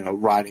who are,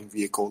 riding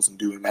vehicles and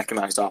doing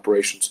mechanized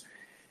operations.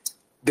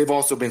 They've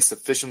also been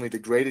sufficiently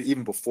degraded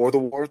even before the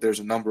war. There's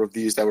a number of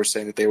these that were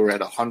saying that they were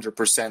at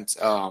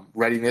 100%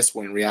 readiness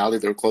when in reality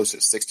they were closer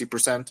to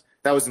 60%.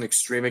 That was an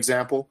extreme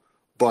example,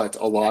 but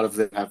a lot of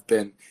them have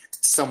been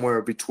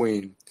somewhere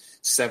between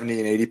 70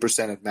 and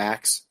 80% at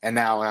max. And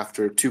now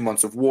after 2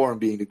 months of war and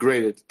being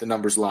degraded, the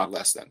number's a lot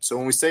less then. So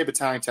when we say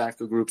battalion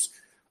tactical groups,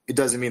 it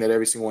doesn't mean that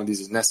every single one of these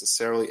is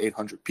necessarily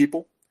 800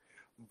 people,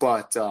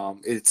 but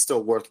it's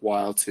still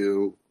worthwhile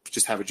to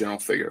just have a general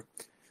figure.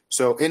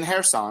 So in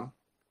Kherson,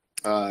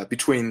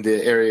 between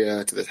the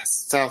area to the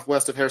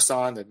southwest of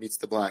Kherson that meets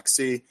the Black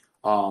Sea,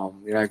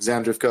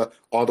 Alexandrivka,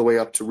 all the way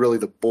up to really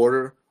the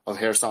border of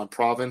Kherson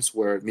province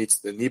where it meets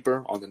the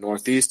Dnieper on the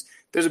northeast,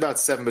 there's about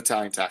 7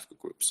 battalion tactical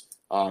groups.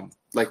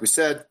 Like we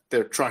said,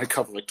 they're trying to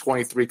cover like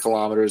 23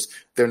 kilometers.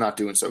 They're not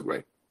doing so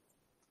great.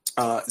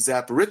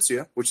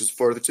 Zaporizhia, which is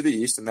further to the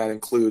east, and that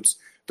includes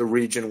the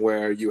region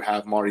where you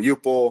have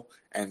Mariupol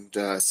and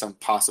some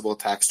possible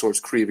attacks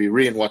towards Kryvyi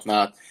Rih and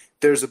whatnot,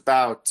 there's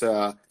about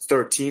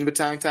 13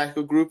 battalion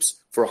tactical groups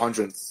for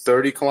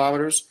 130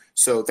 kilometers.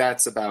 So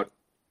that's about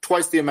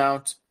twice the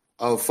amount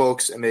of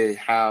folks, and they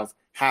have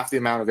half the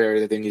amount of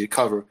area that they need to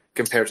cover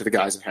compared to the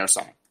guys in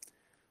Kherson.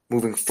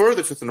 Moving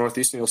further to the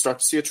northeast, and you'll start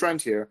to see a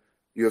trend here,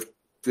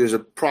 there's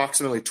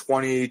approximately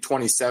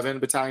 27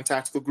 battalion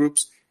tactical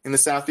groups in the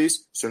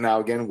southeast. So now,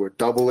 again, we're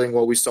doubling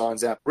what we saw in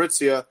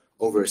Zaporizhia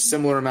over a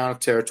similar amount of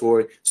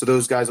territory. So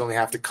those guys only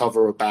have to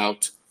cover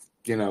about,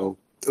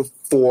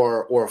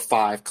 4 or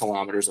 5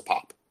 kilometers a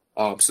pop.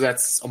 So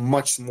that's a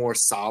much more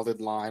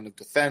solid line of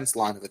defense,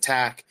 line of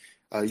attack.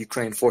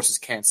 Ukrainian forces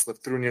can't slip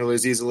through nearly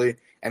as easily,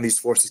 and these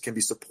forces can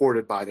be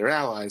supported by their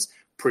allies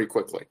pretty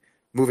quickly.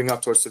 Moving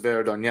up towards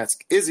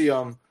Severodonetsk,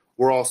 Izium,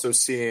 we're also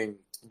seeing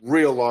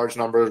real large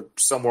number,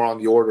 somewhere on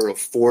the order of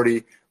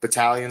 40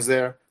 battalions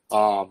there.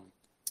 And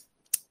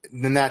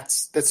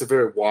that's a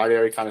very wide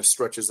area, kind of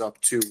stretches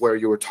up to where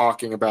you were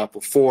talking about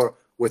before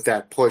with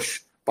that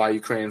push by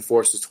Ukrainian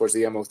forces towards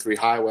the MO3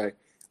 highway.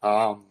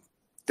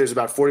 There's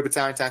about 40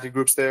 battalion tactical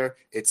groups there.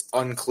 It's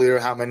unclear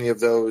how many of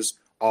those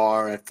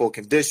are at full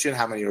condition,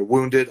 how many are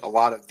wounded. A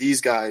lot of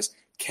these guys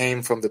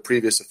came from the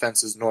previous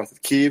offenses north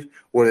of Kyiv,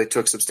 where they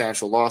took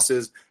substantial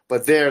losses.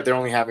 But they're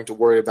only having to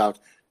worry about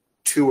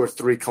 2 or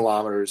 3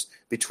 kilometers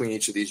between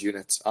each of these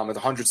units. At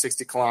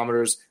 160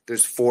 kilometers,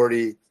 there's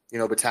 40,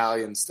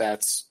 battalions.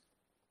 That's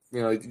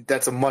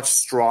a much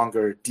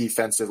stronger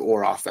defensive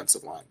or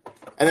offensive line.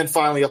 And then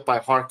finally, up by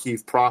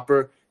Kharkiv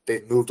proper,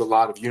 they've moved a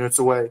lot of units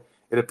away.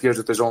 It appears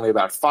that there's only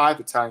about 5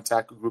 battalion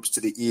tactical groups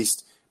to the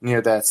east near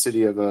that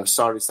city of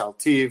Sari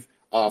Saltiv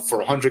for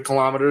 100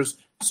 kilometers.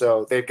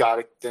 So they've got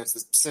it. It's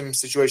the same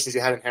situations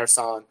you had in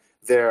Kherson.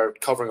 They're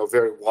covering a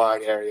very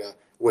wide area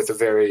with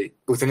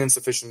an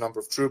insufficient number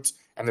of troops,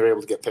 and they're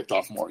able to get picked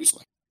off more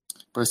easily.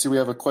 But I see we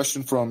have a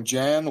question from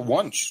Jan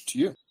Wunsch to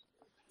you.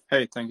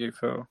 Hey, thank you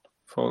for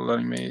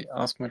letting me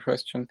ask my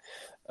question.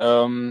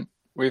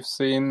 We've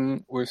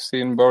seen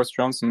Boris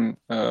Johnson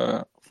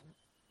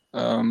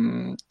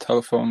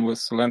telephone with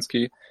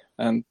Zelensky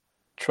and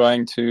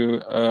trying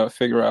to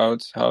figure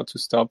out how to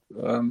stop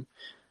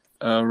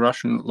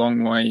Russian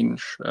long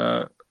range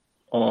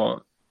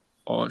or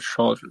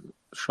short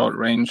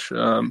range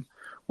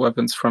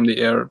weapons from the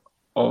air,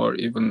 or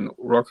even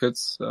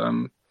rockets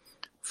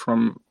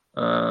from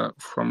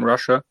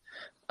Russia.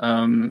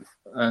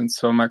 And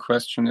so my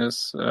question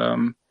is,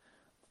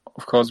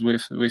 of course,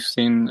 we've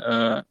seen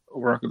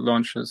rocket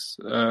launches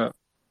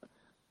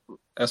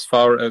as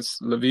far as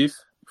Lviv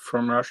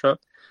from Russia,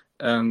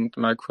 and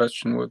my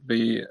question would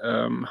be,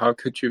 how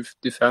could you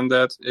defend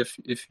that,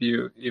 if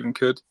you even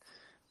could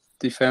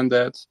defend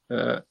that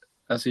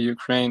as a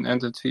Ukraine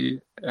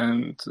entity,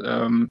 and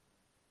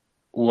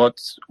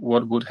what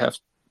would have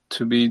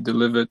to be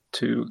delivered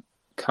to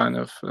kind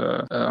of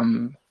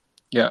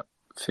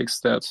fix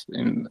that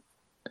in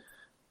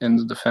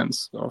the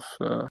defense of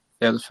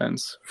air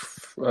defense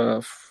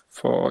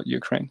for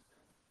Ukraine?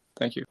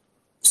 Thank you.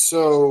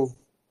 So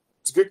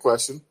it's a good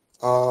question.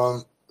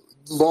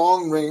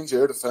 Long-range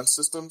air defense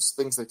systems,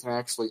 things that can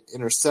actually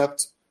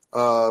intercept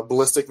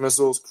ballistic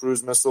missiles,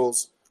 cruise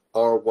missiles,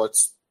 are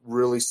what's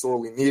really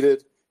sorely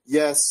needed.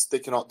 Yes, they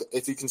can.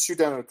 If you can shoot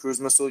down a cruise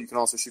missile, you can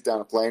also shoot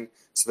down a plane,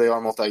 so they are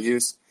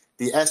multi-use.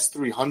 The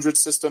S-300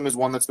 system is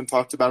one that's been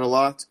talked about a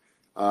lot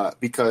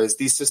because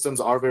these systems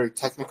are very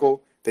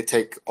technical. They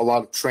take a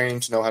lot of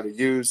training to know how to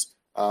use.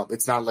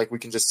 It's not like we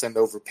can just send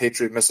over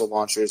Patriot missile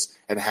launchers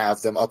and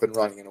have them up and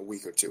running in a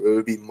week or two. It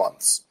would be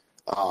months.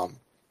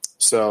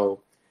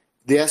 So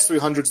the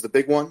S-300 is the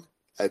big one.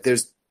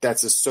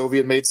 That's a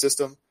Soviet-made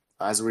system.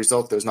 As a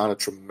result, there's not a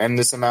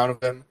tremendous amount of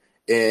them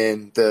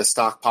in the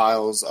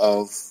stockpiles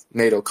of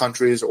NATO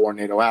countries or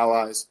NATO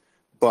allies,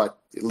 but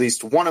at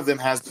least one of them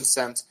has been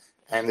sent,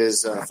 and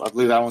is, I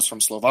believe that one's from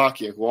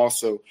Slovakia, who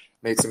also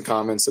made some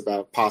comments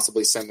about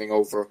possibly sending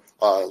over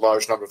a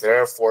large number of their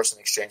air force in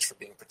exchange for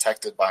being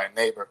protected by a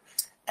neighbor.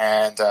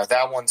 And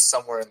that one's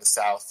somewhere in the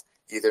south,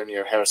 either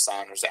near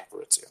Kherson or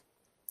Zaporizhia.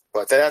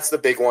 But that's the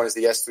big one is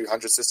the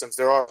S-300 systems.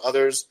 There are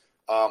others,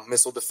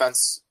 missile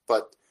defense,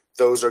 but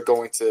those are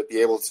going to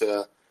be able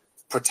to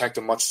protect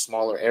a much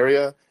smaller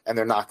area, and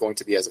they're not going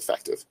to be as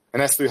effective.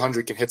 An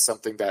S-300 can hit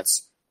something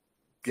that's,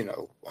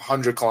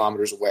 100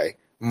 kilometers away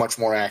much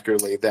more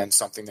accurately than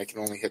something that can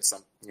only hit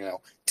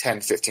 10,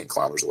 15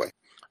 kilometers away.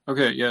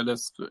 Okay, yeah,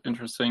 that's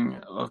interesting.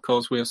 Of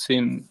course, we have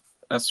seen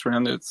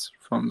S-300s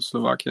from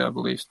Slovakia, I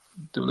believe,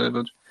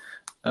 delivered.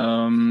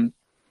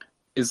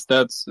 Is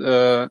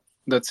that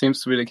that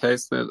seems to be the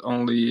case that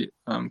only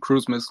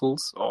cruise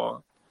missiles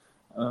or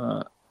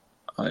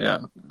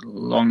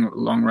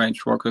long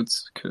range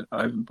rockets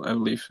I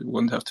believe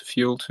wouldn't have the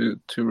fuel to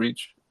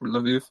reach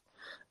Lviv.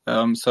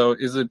 So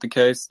is it the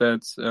case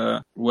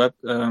that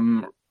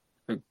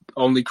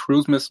only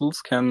cruise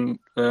missiles can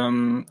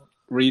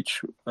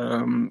reach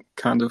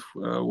kind of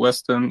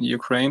western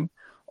Ukraine,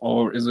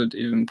 or is it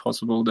even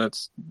possible that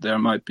there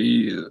might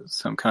be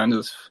some kind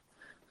of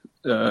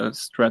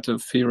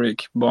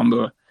stratospheric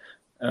bomber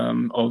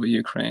over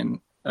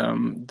Ukraine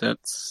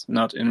that's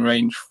not in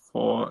range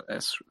for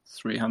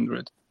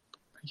S-300?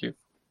 Thank you.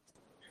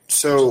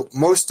 So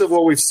most of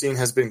what we've seen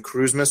has been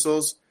cruise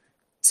missiles.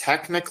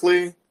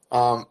 Technically,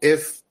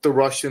 if the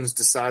Russians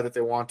decide that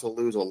they want to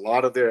lose a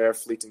lot of their air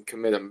fleet and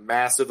commit a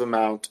massive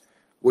amount,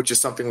 which is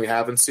something we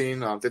haven't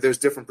seen, there's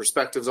different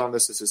perspectives on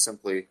this. This is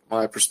simply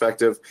my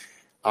perspective.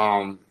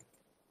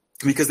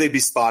 Because they'd be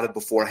spotted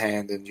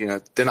beforehand, and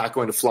they're not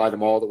going to fly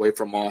them all the way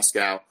from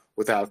Moscow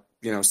without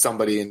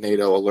somebody in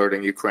NATO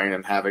alerting Ukraine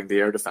and having the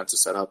air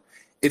defenses set up.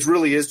 It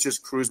really is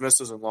just cruise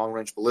missiles and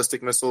long-range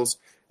ballistic missiles.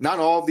 Not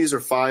all of these are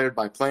fired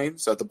by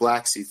planes. The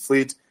Black Sea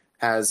Fleet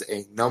has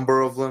a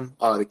number of them.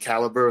 The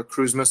Caliber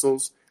cruise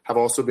missiles have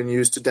also been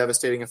used to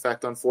devastating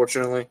effect,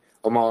 unfortunately,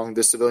 among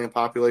the civilian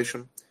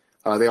population.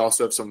 They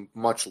also have some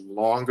much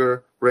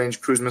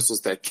longer-range cruise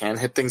missiles that can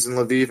hit things in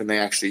Lviv, and they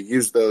actually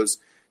used those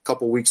a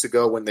couple weeks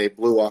ago when they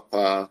blew up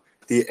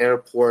the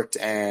airport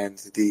and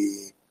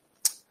the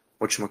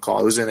it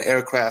was an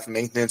aircraft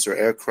maintenance or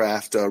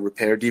aircraft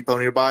repair depot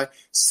nearby.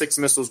 6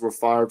 missiles were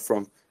fired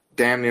from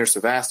damn near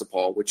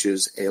Sevastopol, which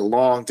is a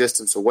long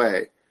distance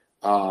away,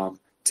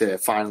 to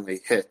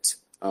finally hit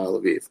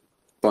Lviv.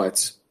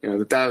 But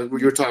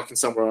you're talking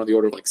somewhere on the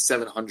order of like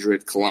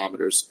 700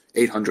 kilometers,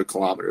 800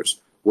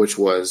 kilometers, which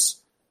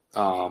was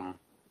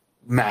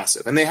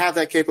massive. And they have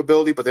that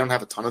capability, but they don't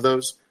have a ton of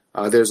those.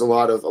 There's a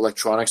lot of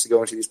electronics that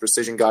go into these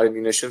precision-guided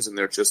munitions, and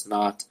they're just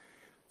not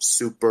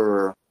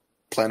super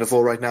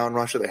plentiful right now in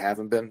Russia. They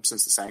haven't been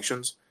since the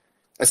sanctions.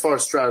 As far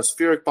as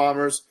stratospheric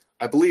bombers,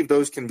 I believe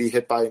those can be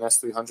hit by an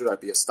S-300. I'd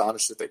be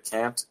astonished if they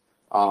can't,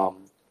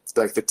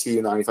 like the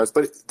Tu-95s.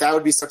 But that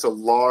would be such a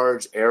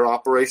large air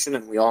operation,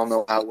 and we all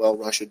know how well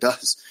Russia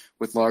does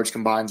with large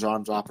combined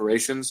arms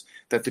operations,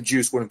 that the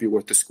juice wouldn't be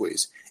worth the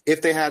squeeze.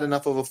 If they had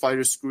enough of a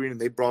fighter screen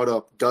and they brought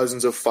up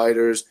dozens of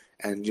fighters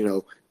and,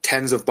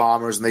 tens of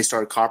bombers and they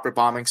started carpet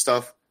bombing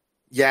stuff,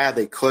 yeah,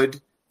 they could.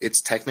 It's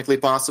technically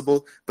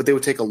possible, but they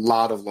would take a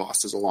lot of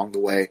losses along the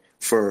way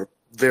for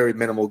very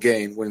minimal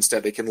gain, when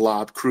instead they can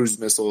lob cruise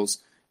missiles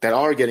that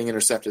are getting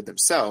intercepted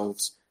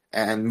themselves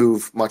and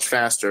move much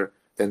faster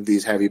than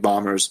these heavy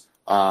bombers.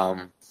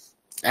 And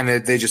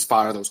they just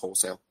fire those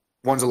wholesale.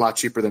 One's a lot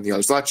cheaper than the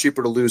other. It's a lot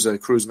cheaper to lose a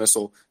cruise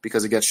missile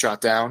because it gets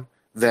shot down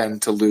than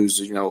to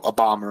lose, a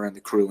bomber and the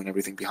crew and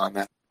everything behind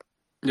that.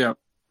 Yeah,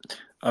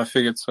 I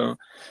figured so.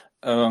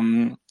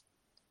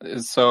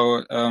 Is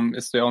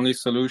the only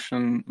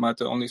solution, might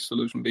the only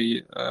solution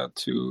be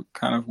to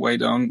kind of weigh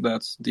down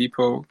that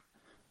depot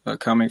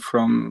coming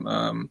from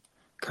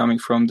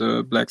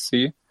the Black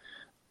Sea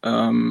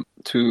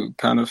to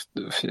kind of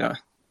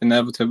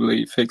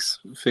inevitably fix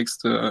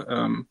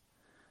the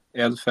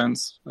air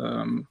defense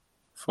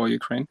for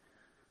Ukraine?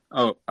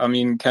 Oh, I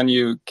mean, can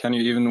you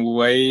even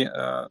weigh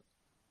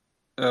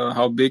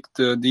how big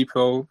the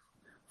depot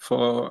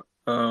for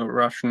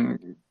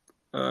Russian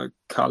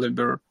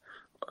caliber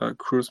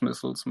cruise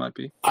missiles might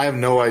be? I have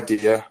no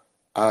idea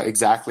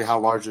exactly how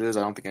large it is.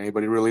 I don't think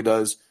anybody really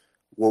does.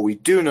 What we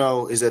do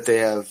know is that they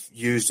have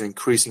used an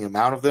increasing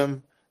amount of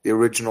them. The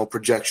original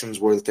projections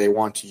were that they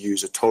want to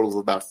use a total of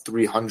about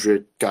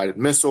 300 guided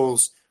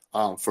missiles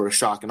for a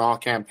shock and awe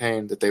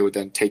campaign that they would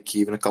then take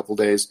Kyiv in a couple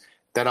days.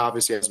 That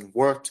obviously hasn't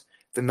worked.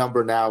 The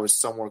number now is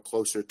somewhere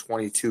closer to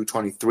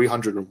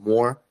 2,300 or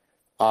more.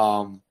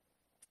 So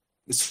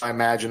I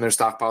imagine their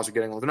stockpiles are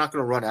getting low. They're not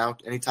going to run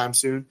out anytime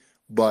soon,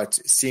 but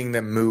seeing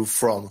them move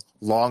from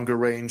longer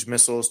range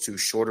missiles to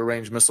shorter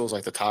range missiles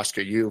like the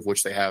Toshka U, of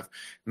which they have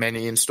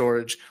many in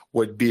storage,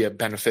 would be a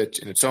benefit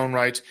in its own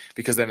right,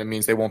 because then it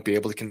means they won't be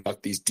able to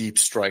conduct these deep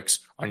strikes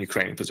on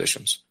Ukrainian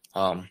positions.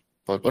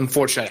 But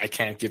unfortunately, I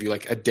can't give you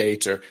like a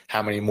date or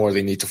how many more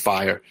they need to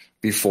fire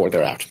before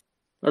they're out.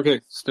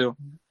 Okay, still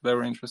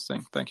very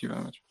interesting. Thank you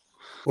very much.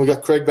 We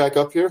got Craig back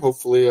up here.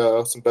 Hopefully,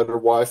 some better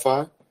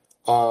Wi-Fi.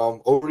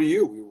 Over to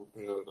you.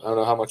 I don't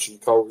know how much you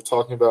caught what we were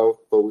talking about,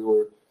 but we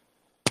were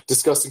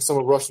discussing some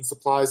of Russian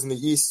supplies in the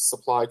east,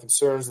 supply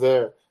concerns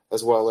there,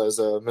 as well as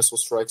missile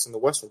strikes in the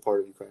western part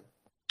of Ukraine.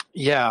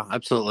 Yeah,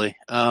 absolutely.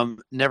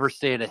 Never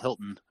stay at a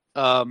Hilton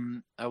I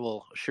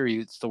will assure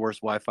you it's the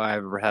worst Wi-Fi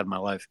I've ever had in my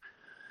life.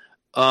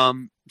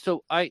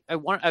 So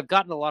I've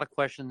gotten a lot of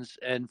questions,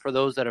 and for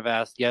those that have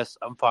asked, yes,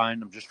 I'm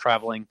fine. I'm just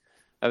traveling.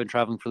 I've been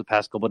traveling for the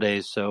past couple of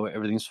days, so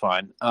everything's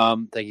fine.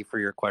 Thank you for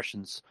your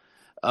questions.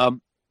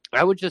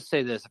 I would just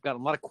say this: I've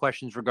gotten a lot of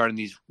questions regarding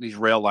these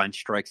rail line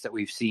strikes that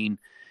we've seen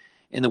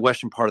in the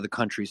western part of the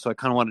country. So I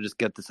kind of want to just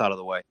get this out of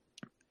the way.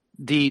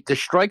 The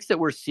strikes that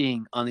we're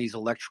seeing on these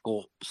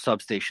electrical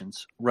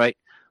substations, right,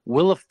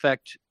 will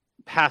affect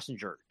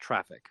passenger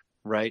traffic,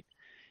 right?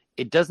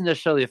 It doesn't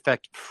necessarily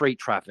affect freight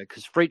traffic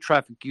because freight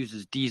traffic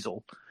uses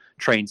diesel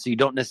trains, so you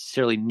don't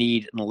necessarily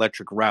need an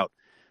electric route.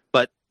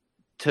 But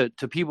to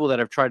people that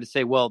have tried to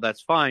say, well,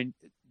 that's fine,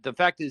 the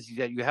fact is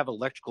that you have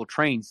electrical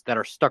trains that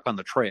are stuck on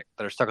the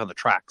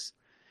tracks,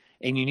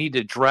 and you need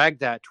to drag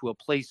that to a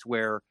place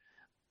where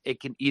it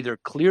can either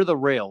clear the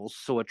rails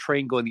so a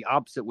train going the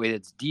opposite way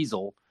that's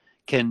diesel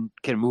can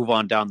move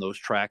on down those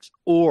tracks,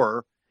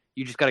 or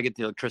you just got to get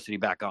the electricity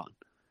back on,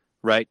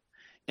 right?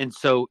 And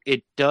so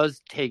it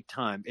does take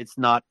time. It's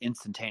not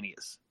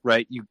instantaneous,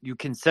 right? You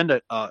can send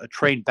a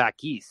train back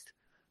east,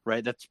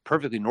 right? That's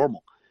perfectly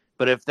normal.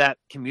 But if that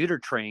commuter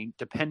train,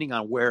 depending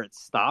on where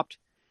it's stopped,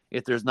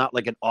 if there's not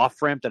like an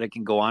off ramp that it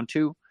can go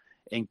onto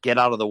and get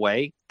out of the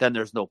way, then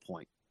there's no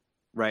point,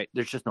 right?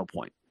 There's just no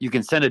point. You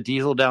can send a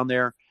diesel down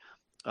there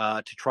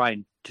to try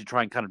and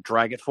kind of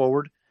drag it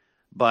forward,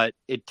 but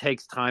it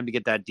takes time to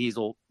get that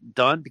diesel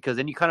done because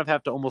then you kind of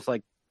have to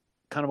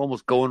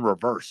almost go in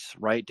reverse,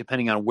 right?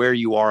 Depending on where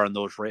you are on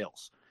those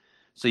rails.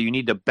 So you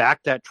need to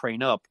back that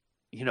train up,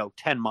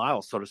 10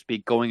 miles, so to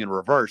speak, going in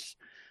reverse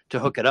to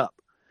hook it up.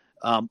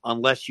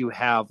 Unless you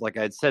have, like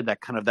I had said,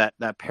 that kind of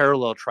that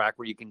parallel track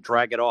where you can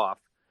drag it off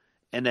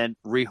and then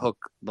rehook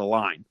the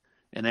line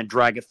and then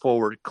drag it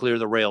forward, clear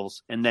the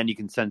rails, and then you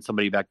can send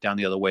somebody back down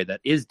the other way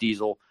that is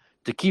diesel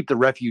to keep the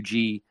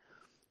refugee,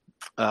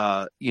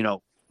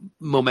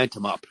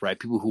 momentum up, right?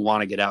 People who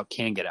want to get out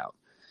can get out.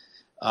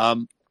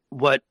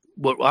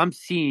 What I'm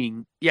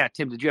seeing, yeah,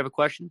 Tim, did you have a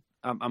question?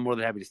 I'm more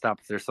than happy to stop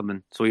if there's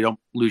something so you don't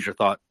lose your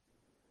thought.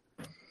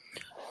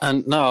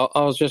 And no,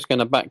 I was just going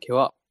to back you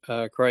up,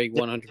 Craig,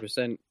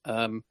 100%.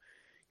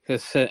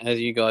 Because as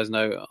you guys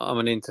know, I'm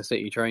an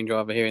intercity train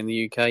driver here in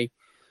the UK.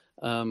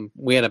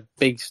 We had a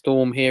big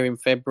storm here in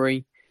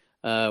February,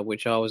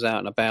 which I was out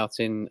and about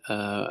in,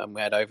 and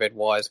we had overhead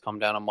wires come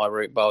down on my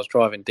route, but I was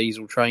driving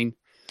diesel train.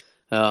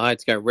 I had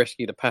to go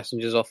rescue the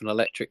passengers off an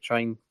electric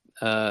train,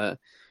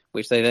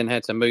 which they then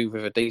had to move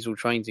with a diesel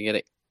train to get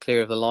it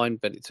clear of the line,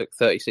 but it took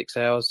 36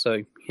 hours.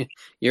 So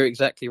you're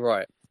exactly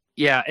right.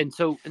 Yeah, and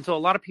so a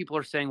lot of people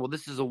are saying, well,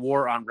 this is a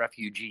war on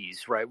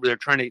refugees, right? They're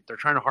trying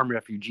to harm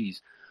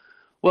refugees.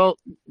 Well,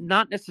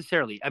 not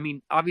necessarily. I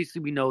mean,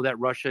 obviously we know that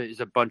Russia is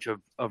a bunch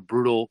of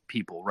brutal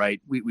people,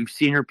 right? We've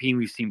seen Irpin,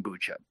 we've seen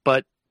Bucha.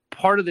 But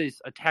part of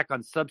this attack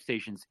on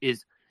substations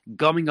is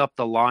gumming up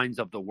the lines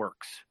of the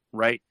works,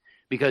 right?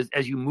 Because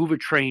as you move a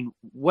train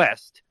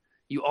west,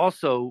 you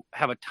also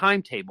have a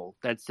timetable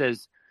that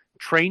says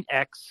train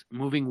X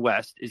moving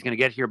west is going to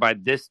get here by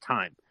this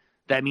time.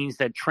 That means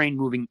that train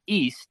moving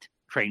east,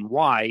 train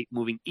Y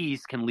moving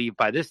east can leave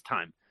by this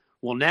time.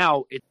 Well,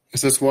 now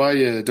that's why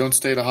you don't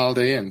stay at a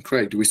Holiday Inn.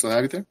 Craig, do we still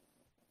have you there?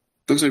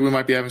 Looks like we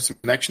might be having some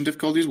connection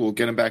difficulties. We'll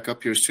get him back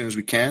up here as soon as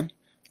we can.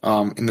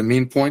 In the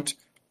meantime,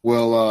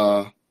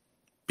 we'll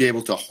be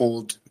able to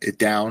hold it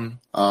down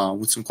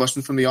with some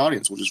questions from the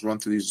audience. We'll just run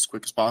through these as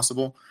quick as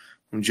possible.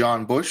 From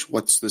John Bush,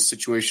 what's the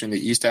situation in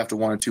the East after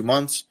 1 or 2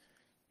 months?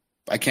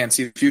 I can't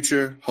see the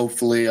future.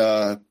 Hopefully,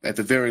 at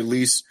the very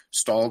least,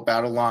 stalled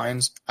battle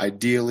lines.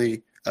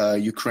 Ideally,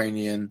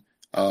 Ukrainian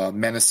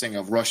menacing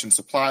of Russian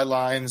supply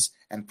lines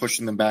and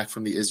pushing them back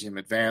from the Izium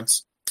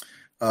advance.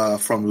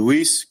 From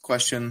Luis,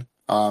 question,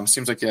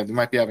 seems like they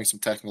might be having some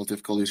technical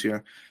difficulties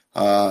here.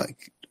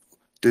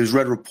 There's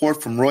read a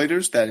report from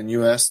Reuters that in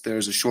U.S.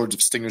 there's a shortage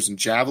of Stingers and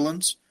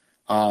Javelins.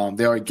 They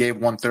already gave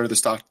 1/3 of the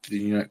stock to the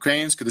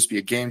Ukrainians. Could this be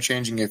a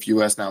game-changing if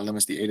U.S. now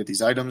limits the aid of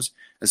these items?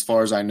 As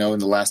far as I know, in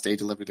the last aid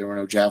delivery, there were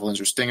no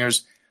Javelins or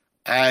Stingers.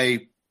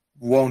 I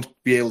won't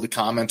be able to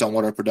comment on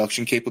what our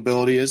production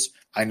capability is.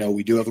 I know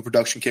we do have a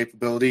production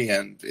capability,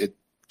 and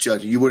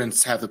you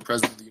wouldn't have the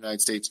President of the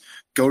United States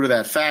go to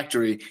that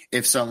factory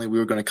if suddenly we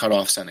were going to cut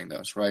off sending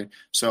those, right?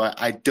 So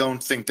I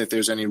don't think that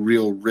there's any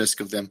real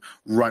risk of them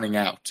running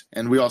out.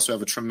 And we also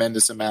have a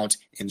tremendous amount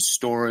in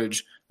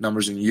storage,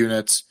 numbers in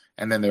units,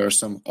 and then there are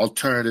some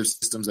alternative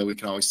systems that we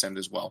can always send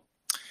as well.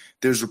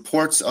 There's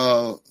reports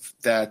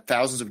that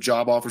thousands of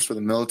job offers for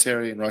the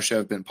military in Russia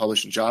have been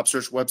published in job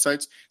search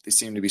websites. They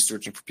seem to be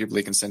searching for people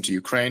they can send to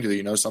Ukraine. Do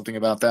you know something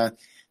about that?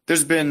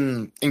 There's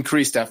been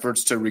increased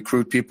efforts to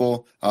recruit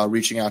people,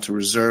 reaching out to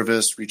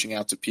reservists, reaching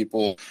out to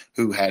people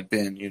who had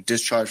been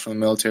discharged from the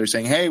military,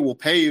 saying, hey, we'll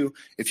pay you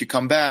if you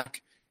come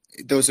back.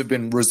 Those have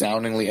been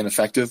resoundingly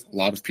ineffective. A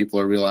lot of people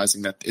are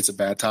realizing that it's a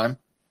bad time,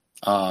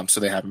 so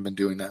they haven't been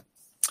doing that.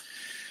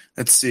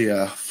 Let's see,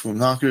 from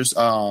Knockers,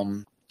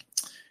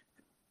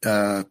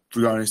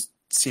 regarding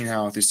seen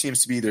how there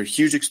seems to be either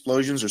huge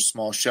explosions or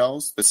small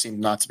shells that seem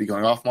not to be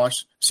going off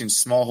much. I've seen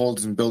small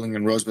holes in building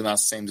and roads, but not the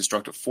same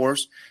destructive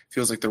force.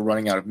 Feels like they're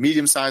running out of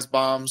medium-sized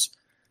bombs.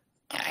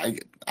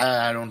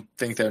 I don't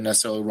think they're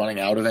necessarily running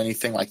out of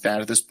anything like that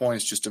at this point.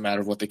 It's just a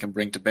matter of what they can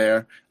bring to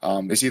bear.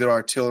 It's either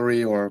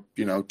artillery or,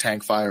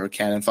 tank fire or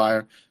cannon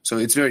fire. So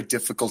it's very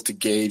difficult to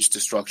gauge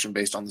destruction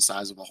based on the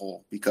size of a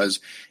hole, because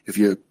if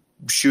you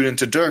shoot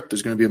into dirt,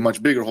 there's going to be a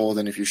much bigger hole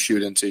than if you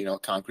shoot into, a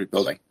concrete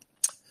building.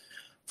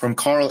 From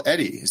Carl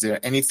Eddy, is there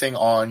anything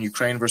on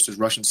Ukraine versus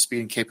Russian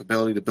speed and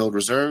capability to build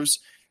reserves?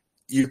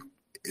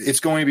 It's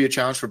going to be a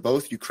challenge for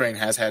both. Ukraine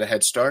has had a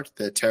head start.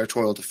 The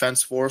Territorial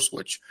Defense Force,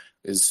 which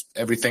is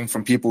everything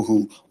from people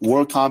who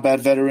were combat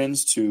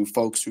veterans to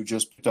folks who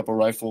just picked up a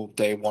rifle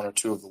day 1 or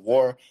 2 of the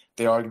war,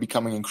 they are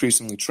becoming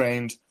increasingly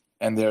trained,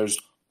 and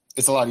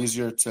it's a lot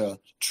easier to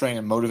train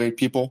and motivate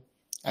people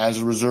as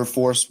a reserve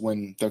force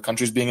when their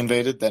country's being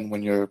invaded than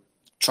when you're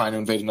trying to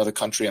invade another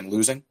country and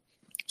losing.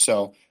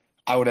 So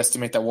I would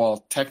estimate that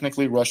while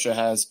technically Russia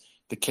has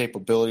the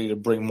capability to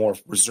bring more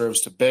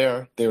reserves to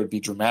bear, they would be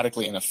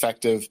dramatically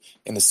ineffective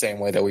in the same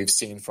way that we've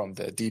seen from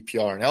the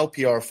DPR and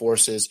LPR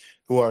forces,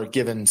 who are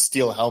given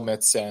steel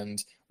helmets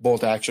and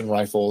bolt-action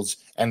rifles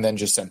and then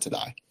just sent to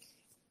die.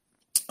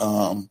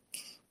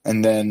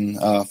 And then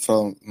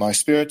from my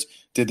spirit,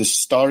 did the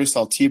Stary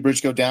Salty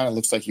Bridge go down? It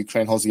looks like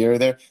Ukraine holds the area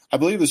there. I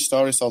believe the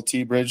Stary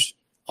Salty Bridge,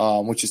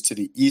 which is to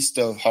the east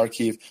of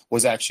Kharkiv,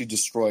 was actually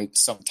destroyed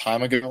some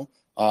time ago.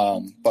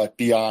 But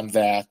beyond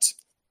that,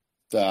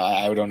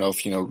 I don't know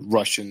if,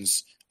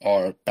 Russians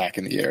are back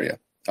in the area,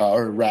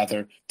 or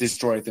rather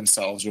destroyed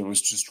themselves, or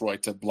was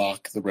destroyed to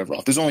block the river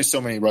off. There's only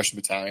so many Russian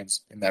battalions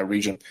in that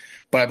region,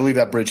 but I believe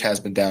that bridge has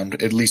been down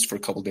at least for a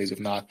couple of days, if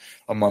not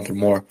a month or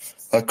more.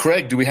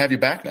 Craig, do we have you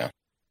back now?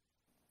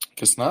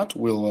 Guess not.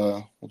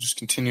 We'll just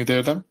continue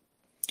there then.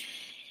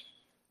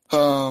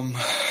 All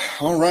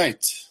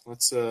right.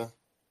 Let's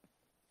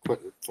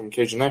quit from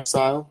Cajun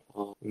Exile.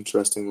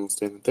 Interesting little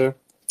statement there.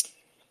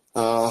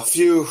 A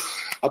few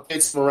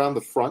updates from around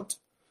the front.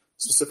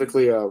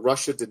 Specifically,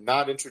 Russia did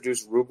not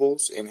introduce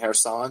rubles in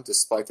Kherson,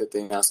 despite that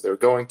they announced they were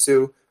going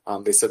to.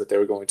 They said that they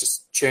were going to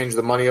change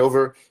the money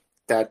over.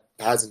 That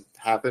hasn't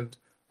happened.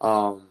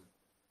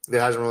 There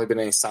hasn't really been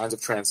any signs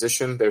of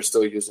transition. They're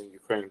still using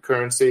Ukrainian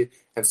currency.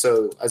 And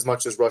so as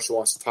much as Russia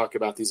wants to talk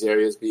about these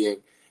areas being,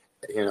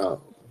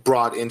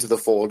 brought into the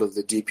fold of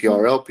the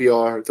DPR,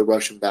 LPR, the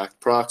Russian-backed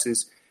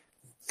proxies,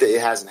 it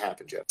hasn't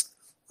happened yet.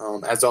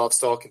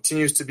 Azovstal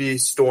continues to be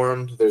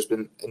stormed. There's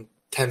been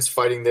intense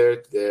fighting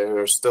there. There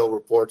are still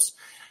reports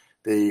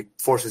the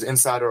forces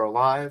inside are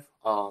alive.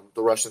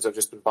 The Russians have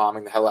just been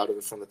bombing the hell out of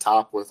it from the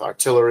top with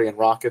artillery and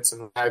rockets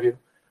and what have you.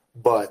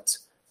 But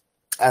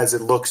as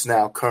it looks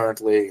now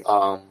currently,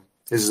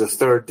 this is the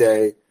third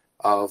day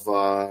of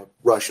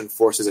Russian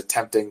forces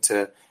attempting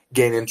to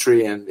gain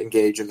entry and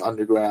engage in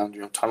underground,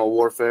 tunnel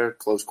warfare,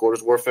 close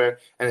quarters warfare,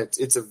 and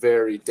it's a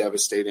very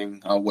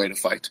devastating way to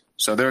fight.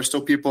 So there are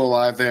still people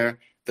alive there.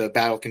 The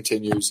battle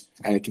continues,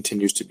 and it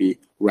continues to be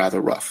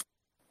rather rough.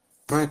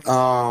 All right.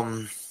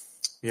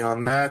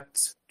 Beyond that,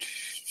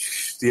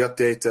 the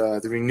update: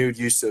 the renewed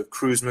use of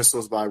cruise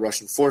missiles by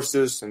Russian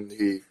forces, and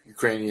the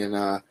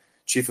Ukrainian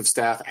chief of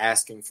staff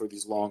asking for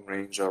these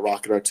long-range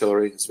rocket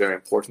artillery is very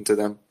important to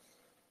them,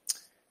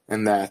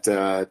 and that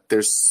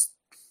there's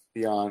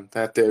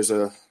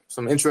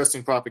some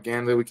interesting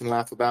propaganda we can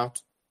laugh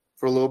about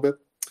for a little bit.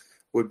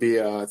 Would be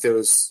there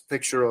was a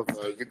picture of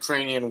a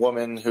Ukrainian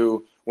woman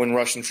who, when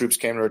Russian troops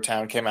came to her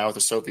town, came out with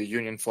a Soviet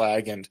Union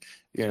flag, and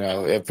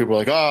people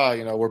were like,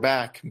 we're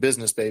back,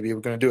 business, baby,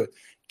 we're going to do it.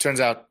 Turns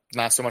out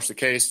not so much the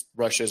case.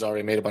 Russia's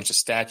already made a bunch of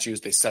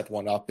statues. They set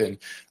one up in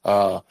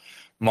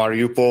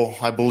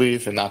Mariupol, I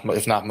believe, and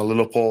if not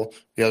Melitopol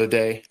the other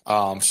day.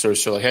 So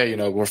like, hey,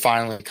 we're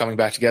finally coming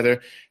back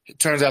together. It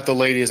turns out the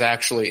lady is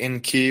actually in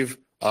Kyiv.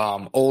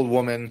 Old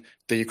woman.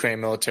 The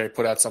Ukrainian military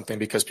put out something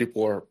because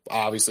people were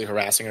obviously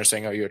harassing her,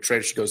 saying, "Oh, you're a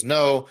traitor." She goes,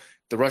 "No,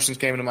 the Russians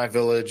came into my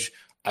village.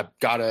 I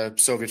got a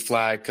Soviet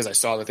flag because I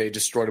saw that they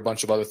destroyed a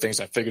bunch of other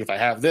things. I figured if I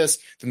have this,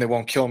 then they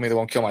won't kill me. They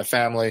won't kill my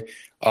family."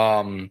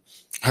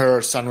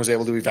 Her son was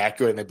able to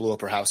evacuate, and they blew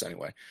up her house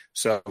anyway.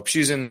 So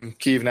she's in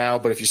Kyiv now.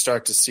 But if you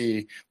start to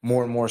see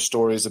more and more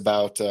stories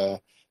about an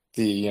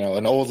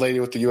old lady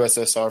with the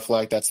USSR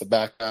flag, that's the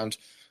background.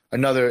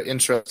 Another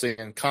interesting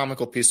and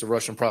comical piece of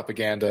Russian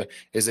propaganda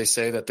is they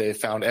say that they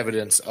found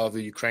evidence of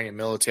the Ukrainian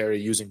military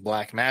using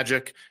black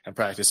magic and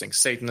practicing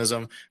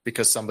Satanism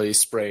because somebody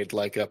sprayed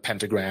like a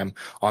pentagram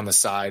on the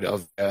side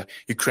of a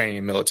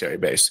Ukrainian military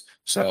base.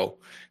 So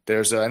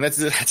there's and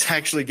that's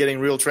actually getting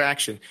real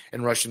traction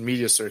in Russian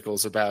media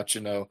circles about,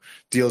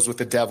 deals with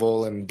the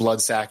devil and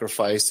blood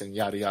sacrifice and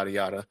yada, yada,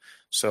 yada.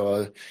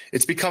 So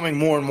it's becoming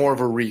more and more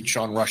of a reach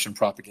on Russian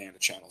propaganda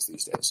channels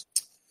these days.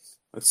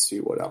 Let's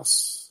see what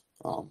else.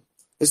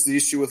 This is the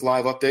issue with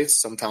live updates.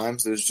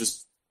 Sometimes there's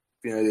just,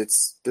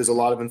 there's a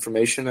lot of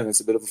information and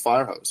it's a bit of a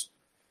fire hose.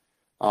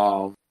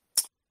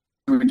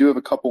 We do have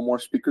a couple more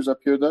speakers up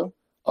here though.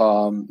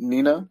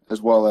 Nina,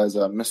 as well as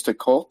Mystic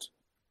Cult.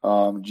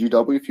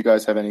 GW, if you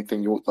guys have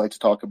anything you would like to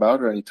talk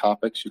about or any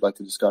topics you'd like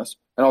to discuss.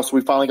 And also,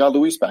 we finally got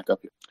Luis back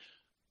up here.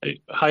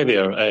 Hi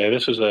there.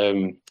 This is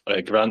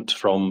Grant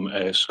from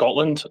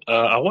Scotland.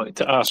 I wanted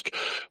to ask,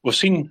 we've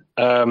seen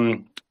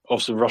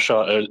obviously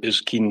Russia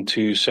is keen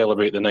to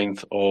celebrate the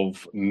 9th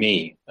of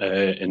May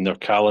in their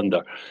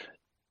calendar.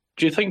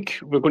 Do you think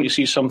we're going to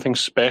see something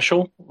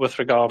special with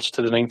regards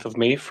to the 9th of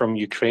May from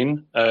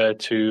Ukraine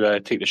to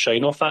take the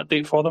shine off that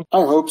date for them?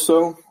 I hope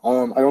so.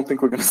 I don't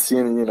think we're going to see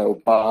any,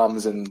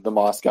 bombs in the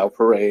Moscow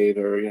parade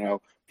or,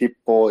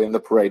 people in the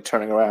parade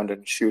turning around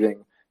and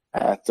shooting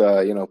at,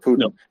 Putin.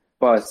 No.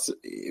 But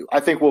I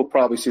think we'll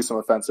probably see some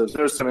offensives.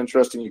 There's some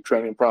interesting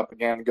Ukrainian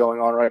propaganda going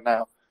on right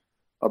now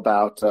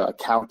about a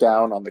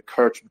countdown on the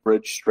Kerch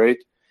Bridge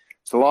Strait.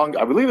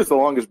 I believe it's the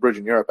longest bridge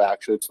in Europe,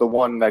 actually. It's the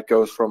one that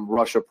goes from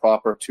Russia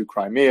proper to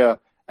Crimea,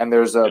 and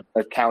there's a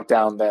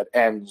countdown that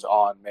ends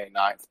on May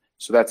 9th.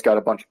 So that's got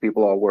a bunch of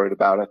people all worried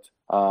about it.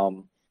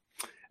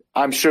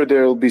 I'm sure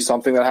there will be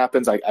something that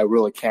happens. I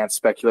really can't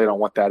speculate on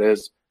what that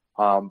is.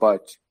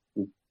 But,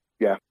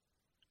 yeah.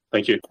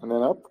 Thank you. And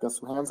then got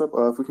some hands up.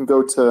 If we can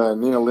go to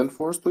Nina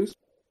Lindfors, please.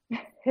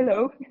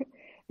 Hello,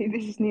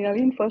 this is Nina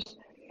Lindfors.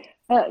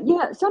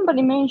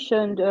 Somebody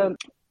mentioned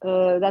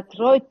that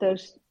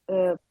Reuters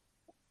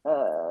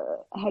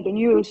had a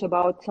news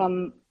about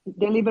some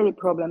delivery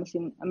problems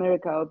in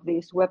America of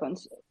these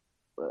weapons.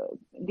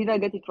 Did I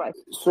get it right?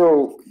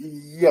 So,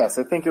 yes,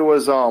 I think it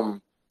was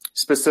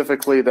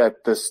specifically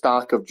that the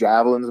stock of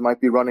javelins might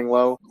be running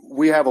low.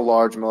 We have a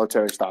large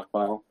military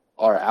stockpile.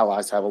 Our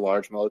allies have a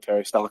large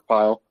military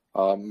stockpile.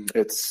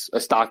 It's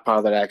a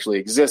stockpile that actually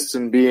exists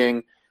in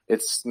being.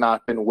 It's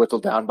not been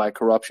whittled down by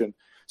corruption.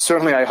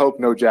 Certainly, I hope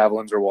no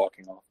javelins are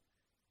walking off.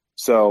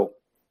 So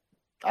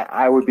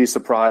I would be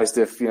surprised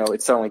if,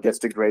 it suddenly gets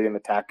degraded and the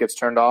tap gets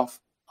turned off.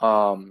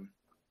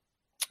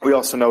 We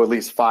also know at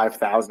least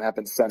 5,000 have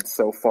been sent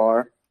so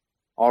far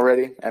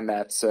already, and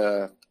that's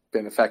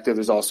been effective.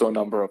 There's also a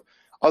number of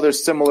other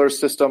similar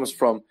systems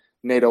from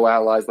NATO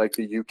allies like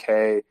the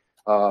UK,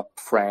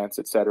 France,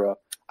 etc.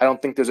 I don't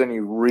think there's any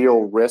real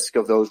risk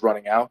of those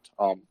running out.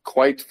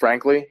 Quite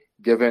frankly,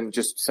 given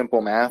just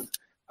simple math,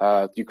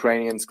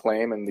 Ukrainians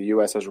claim, and the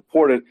U.S. has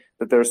reported,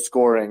 that they're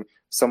scoring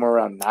somewhere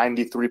around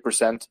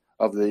 93%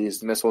 of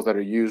these missiles that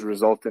are used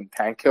result in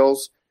tank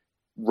kills.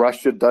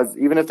 Russia does,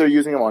 even if they're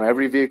using them on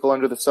every vehicle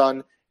under the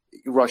sun,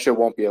 Russia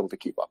won't be able to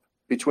keep up.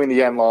 Between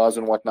the end laws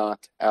and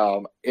whatnot,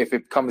 if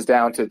it comes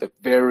down to the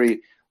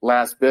very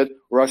last bit,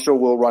 Russia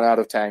will run out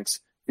of tanks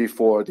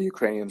before the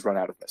Ukrainians run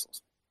out of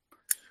missiles.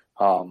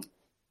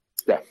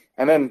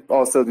 And then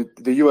also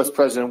the U.S.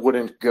 president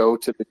wouldn't go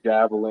to the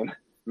Javelin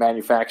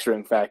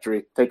manufacturing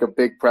factory, take a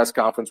big press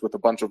conference with a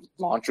bunch of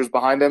launchers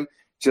behind him,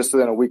 just so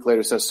then a week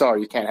later says,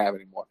 sorry, you can't have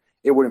it anymore.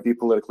 It wouldn't be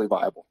politically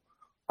viable.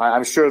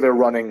 I'm sure they're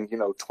running,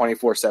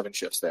 24/7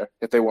 shifts there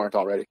if they weren't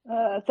already.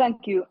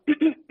 Thank you.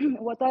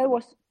 What I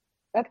was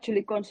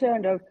actually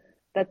concerned of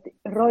that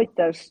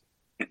Reuters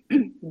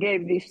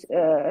gave this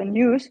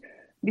news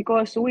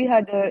because we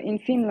had in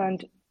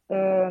Finland,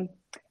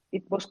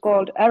 it was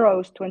called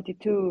Arrows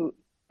 22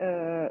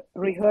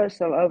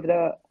 rehearsal of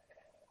the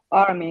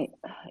army.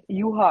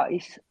 Juha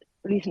is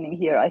listening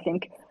here, I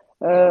think.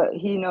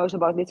 He knows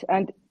about this.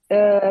 And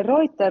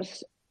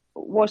Reuters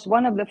was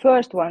one of the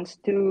first ones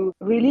to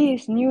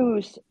release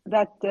news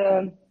that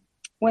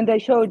when they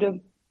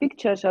showed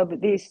pictures of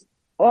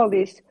all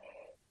these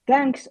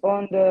tanks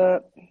on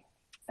the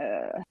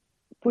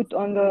put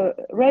on the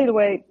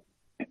railway,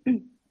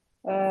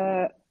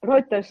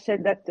 Reuters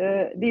said that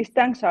these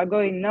tanks are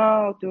going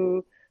now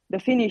to the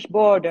Finnish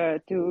border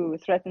to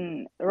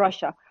threaten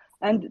Russia.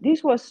 And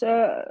this was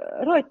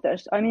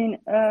Reuters. I mean,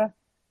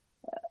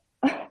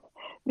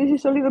 this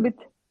is a little bit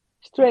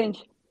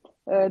strange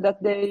that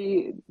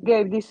they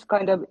gave this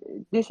kind of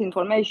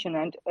disinformation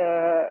and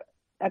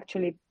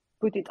actually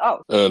put it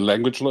out.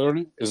 Language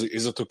learning?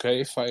 Is it okay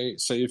if I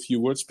say a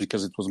few words?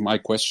 Because it was my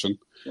question.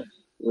 Yeah.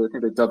 I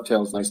think it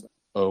dovetails nicely.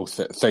 Oh,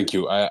 thank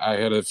you. I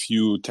had a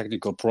few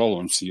technical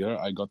problems here.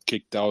 I got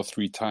kicked out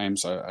 3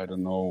 times. I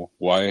don't know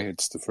why.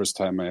 It's the first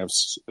time I have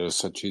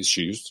such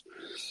issues.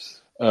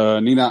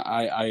 Nina,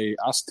 I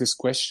asked this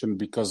question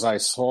because I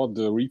saw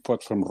the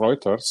report from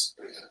Reuters,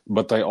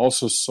 but I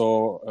also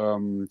saw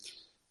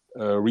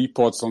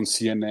reports on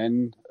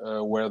CNN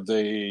where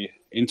they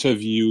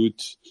interviewed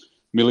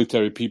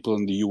military people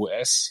in the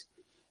US,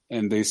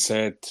 and they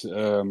said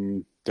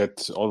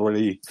that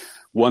already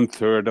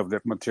 1/3 of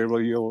that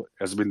material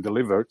has been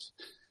delivered.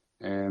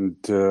 And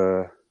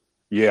the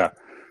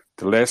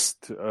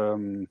last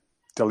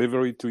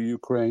delivery to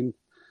Ukraine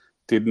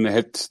didn't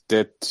have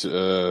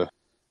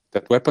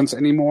that weapons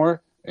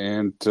anymore,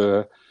 and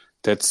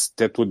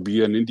that would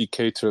be an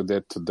indicator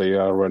that they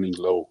are running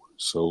low.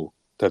 So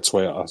that's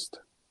why I asked.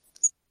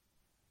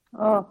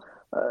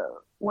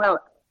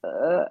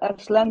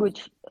 As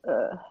language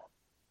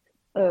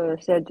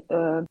said,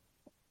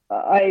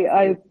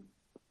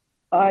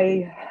 I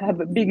have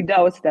big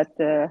doubts that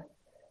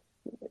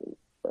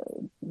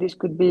this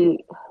could be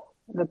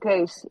the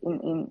case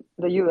in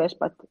the US,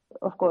 but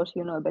of course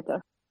you know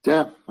better.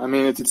 Yeah, I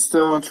mean, it's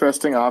still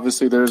interesting.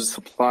 Obviously, there's a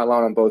supply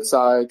line on both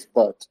sides,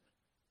 but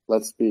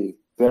let's be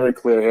very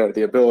clear here.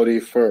 The ability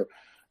for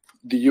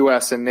the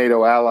U.S. and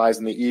NATO allies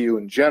and the EU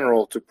in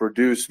general to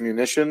produce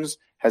munitions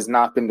has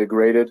not been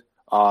degraded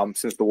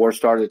since the war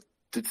started.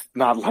 It's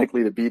not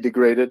likely to be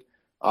degraded,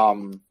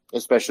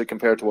 especially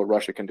compared to what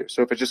Russia can do.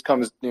 So if it just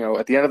comes,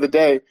 at the end of the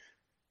day,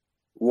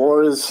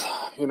 war is,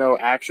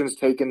 actions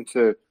taken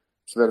so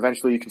that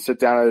eventually you can sit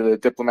down at a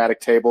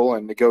diplomatic table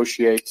and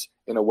negotiate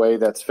in a way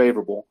that's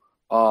favorable.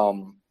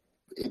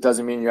 It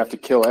doesn't mean you have to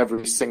kill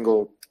every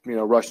single,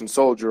 Russian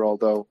soldier,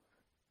 although,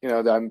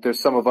 there's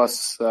some of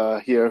us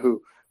here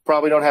who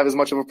probably don't have as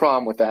much of a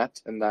problem with that,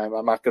 and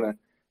I'm not going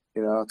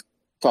to,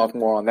 talk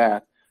more on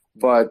that.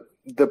 But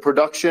the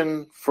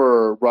production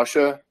for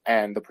Russia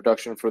and the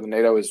production for the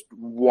NATO is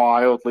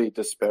wildly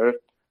disparate,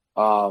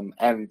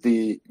 and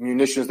the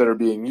munitions that are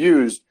being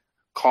used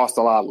cost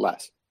a lot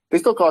less. They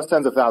still cost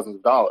tens of thousands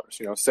of dollars.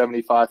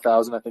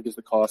 $75,000 I think is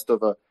the cost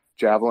of a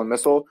Javelin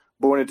missile.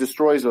 But when it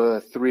destroys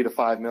a $3 to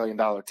 $5 million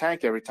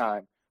tank every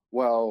time,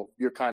 well, you're kind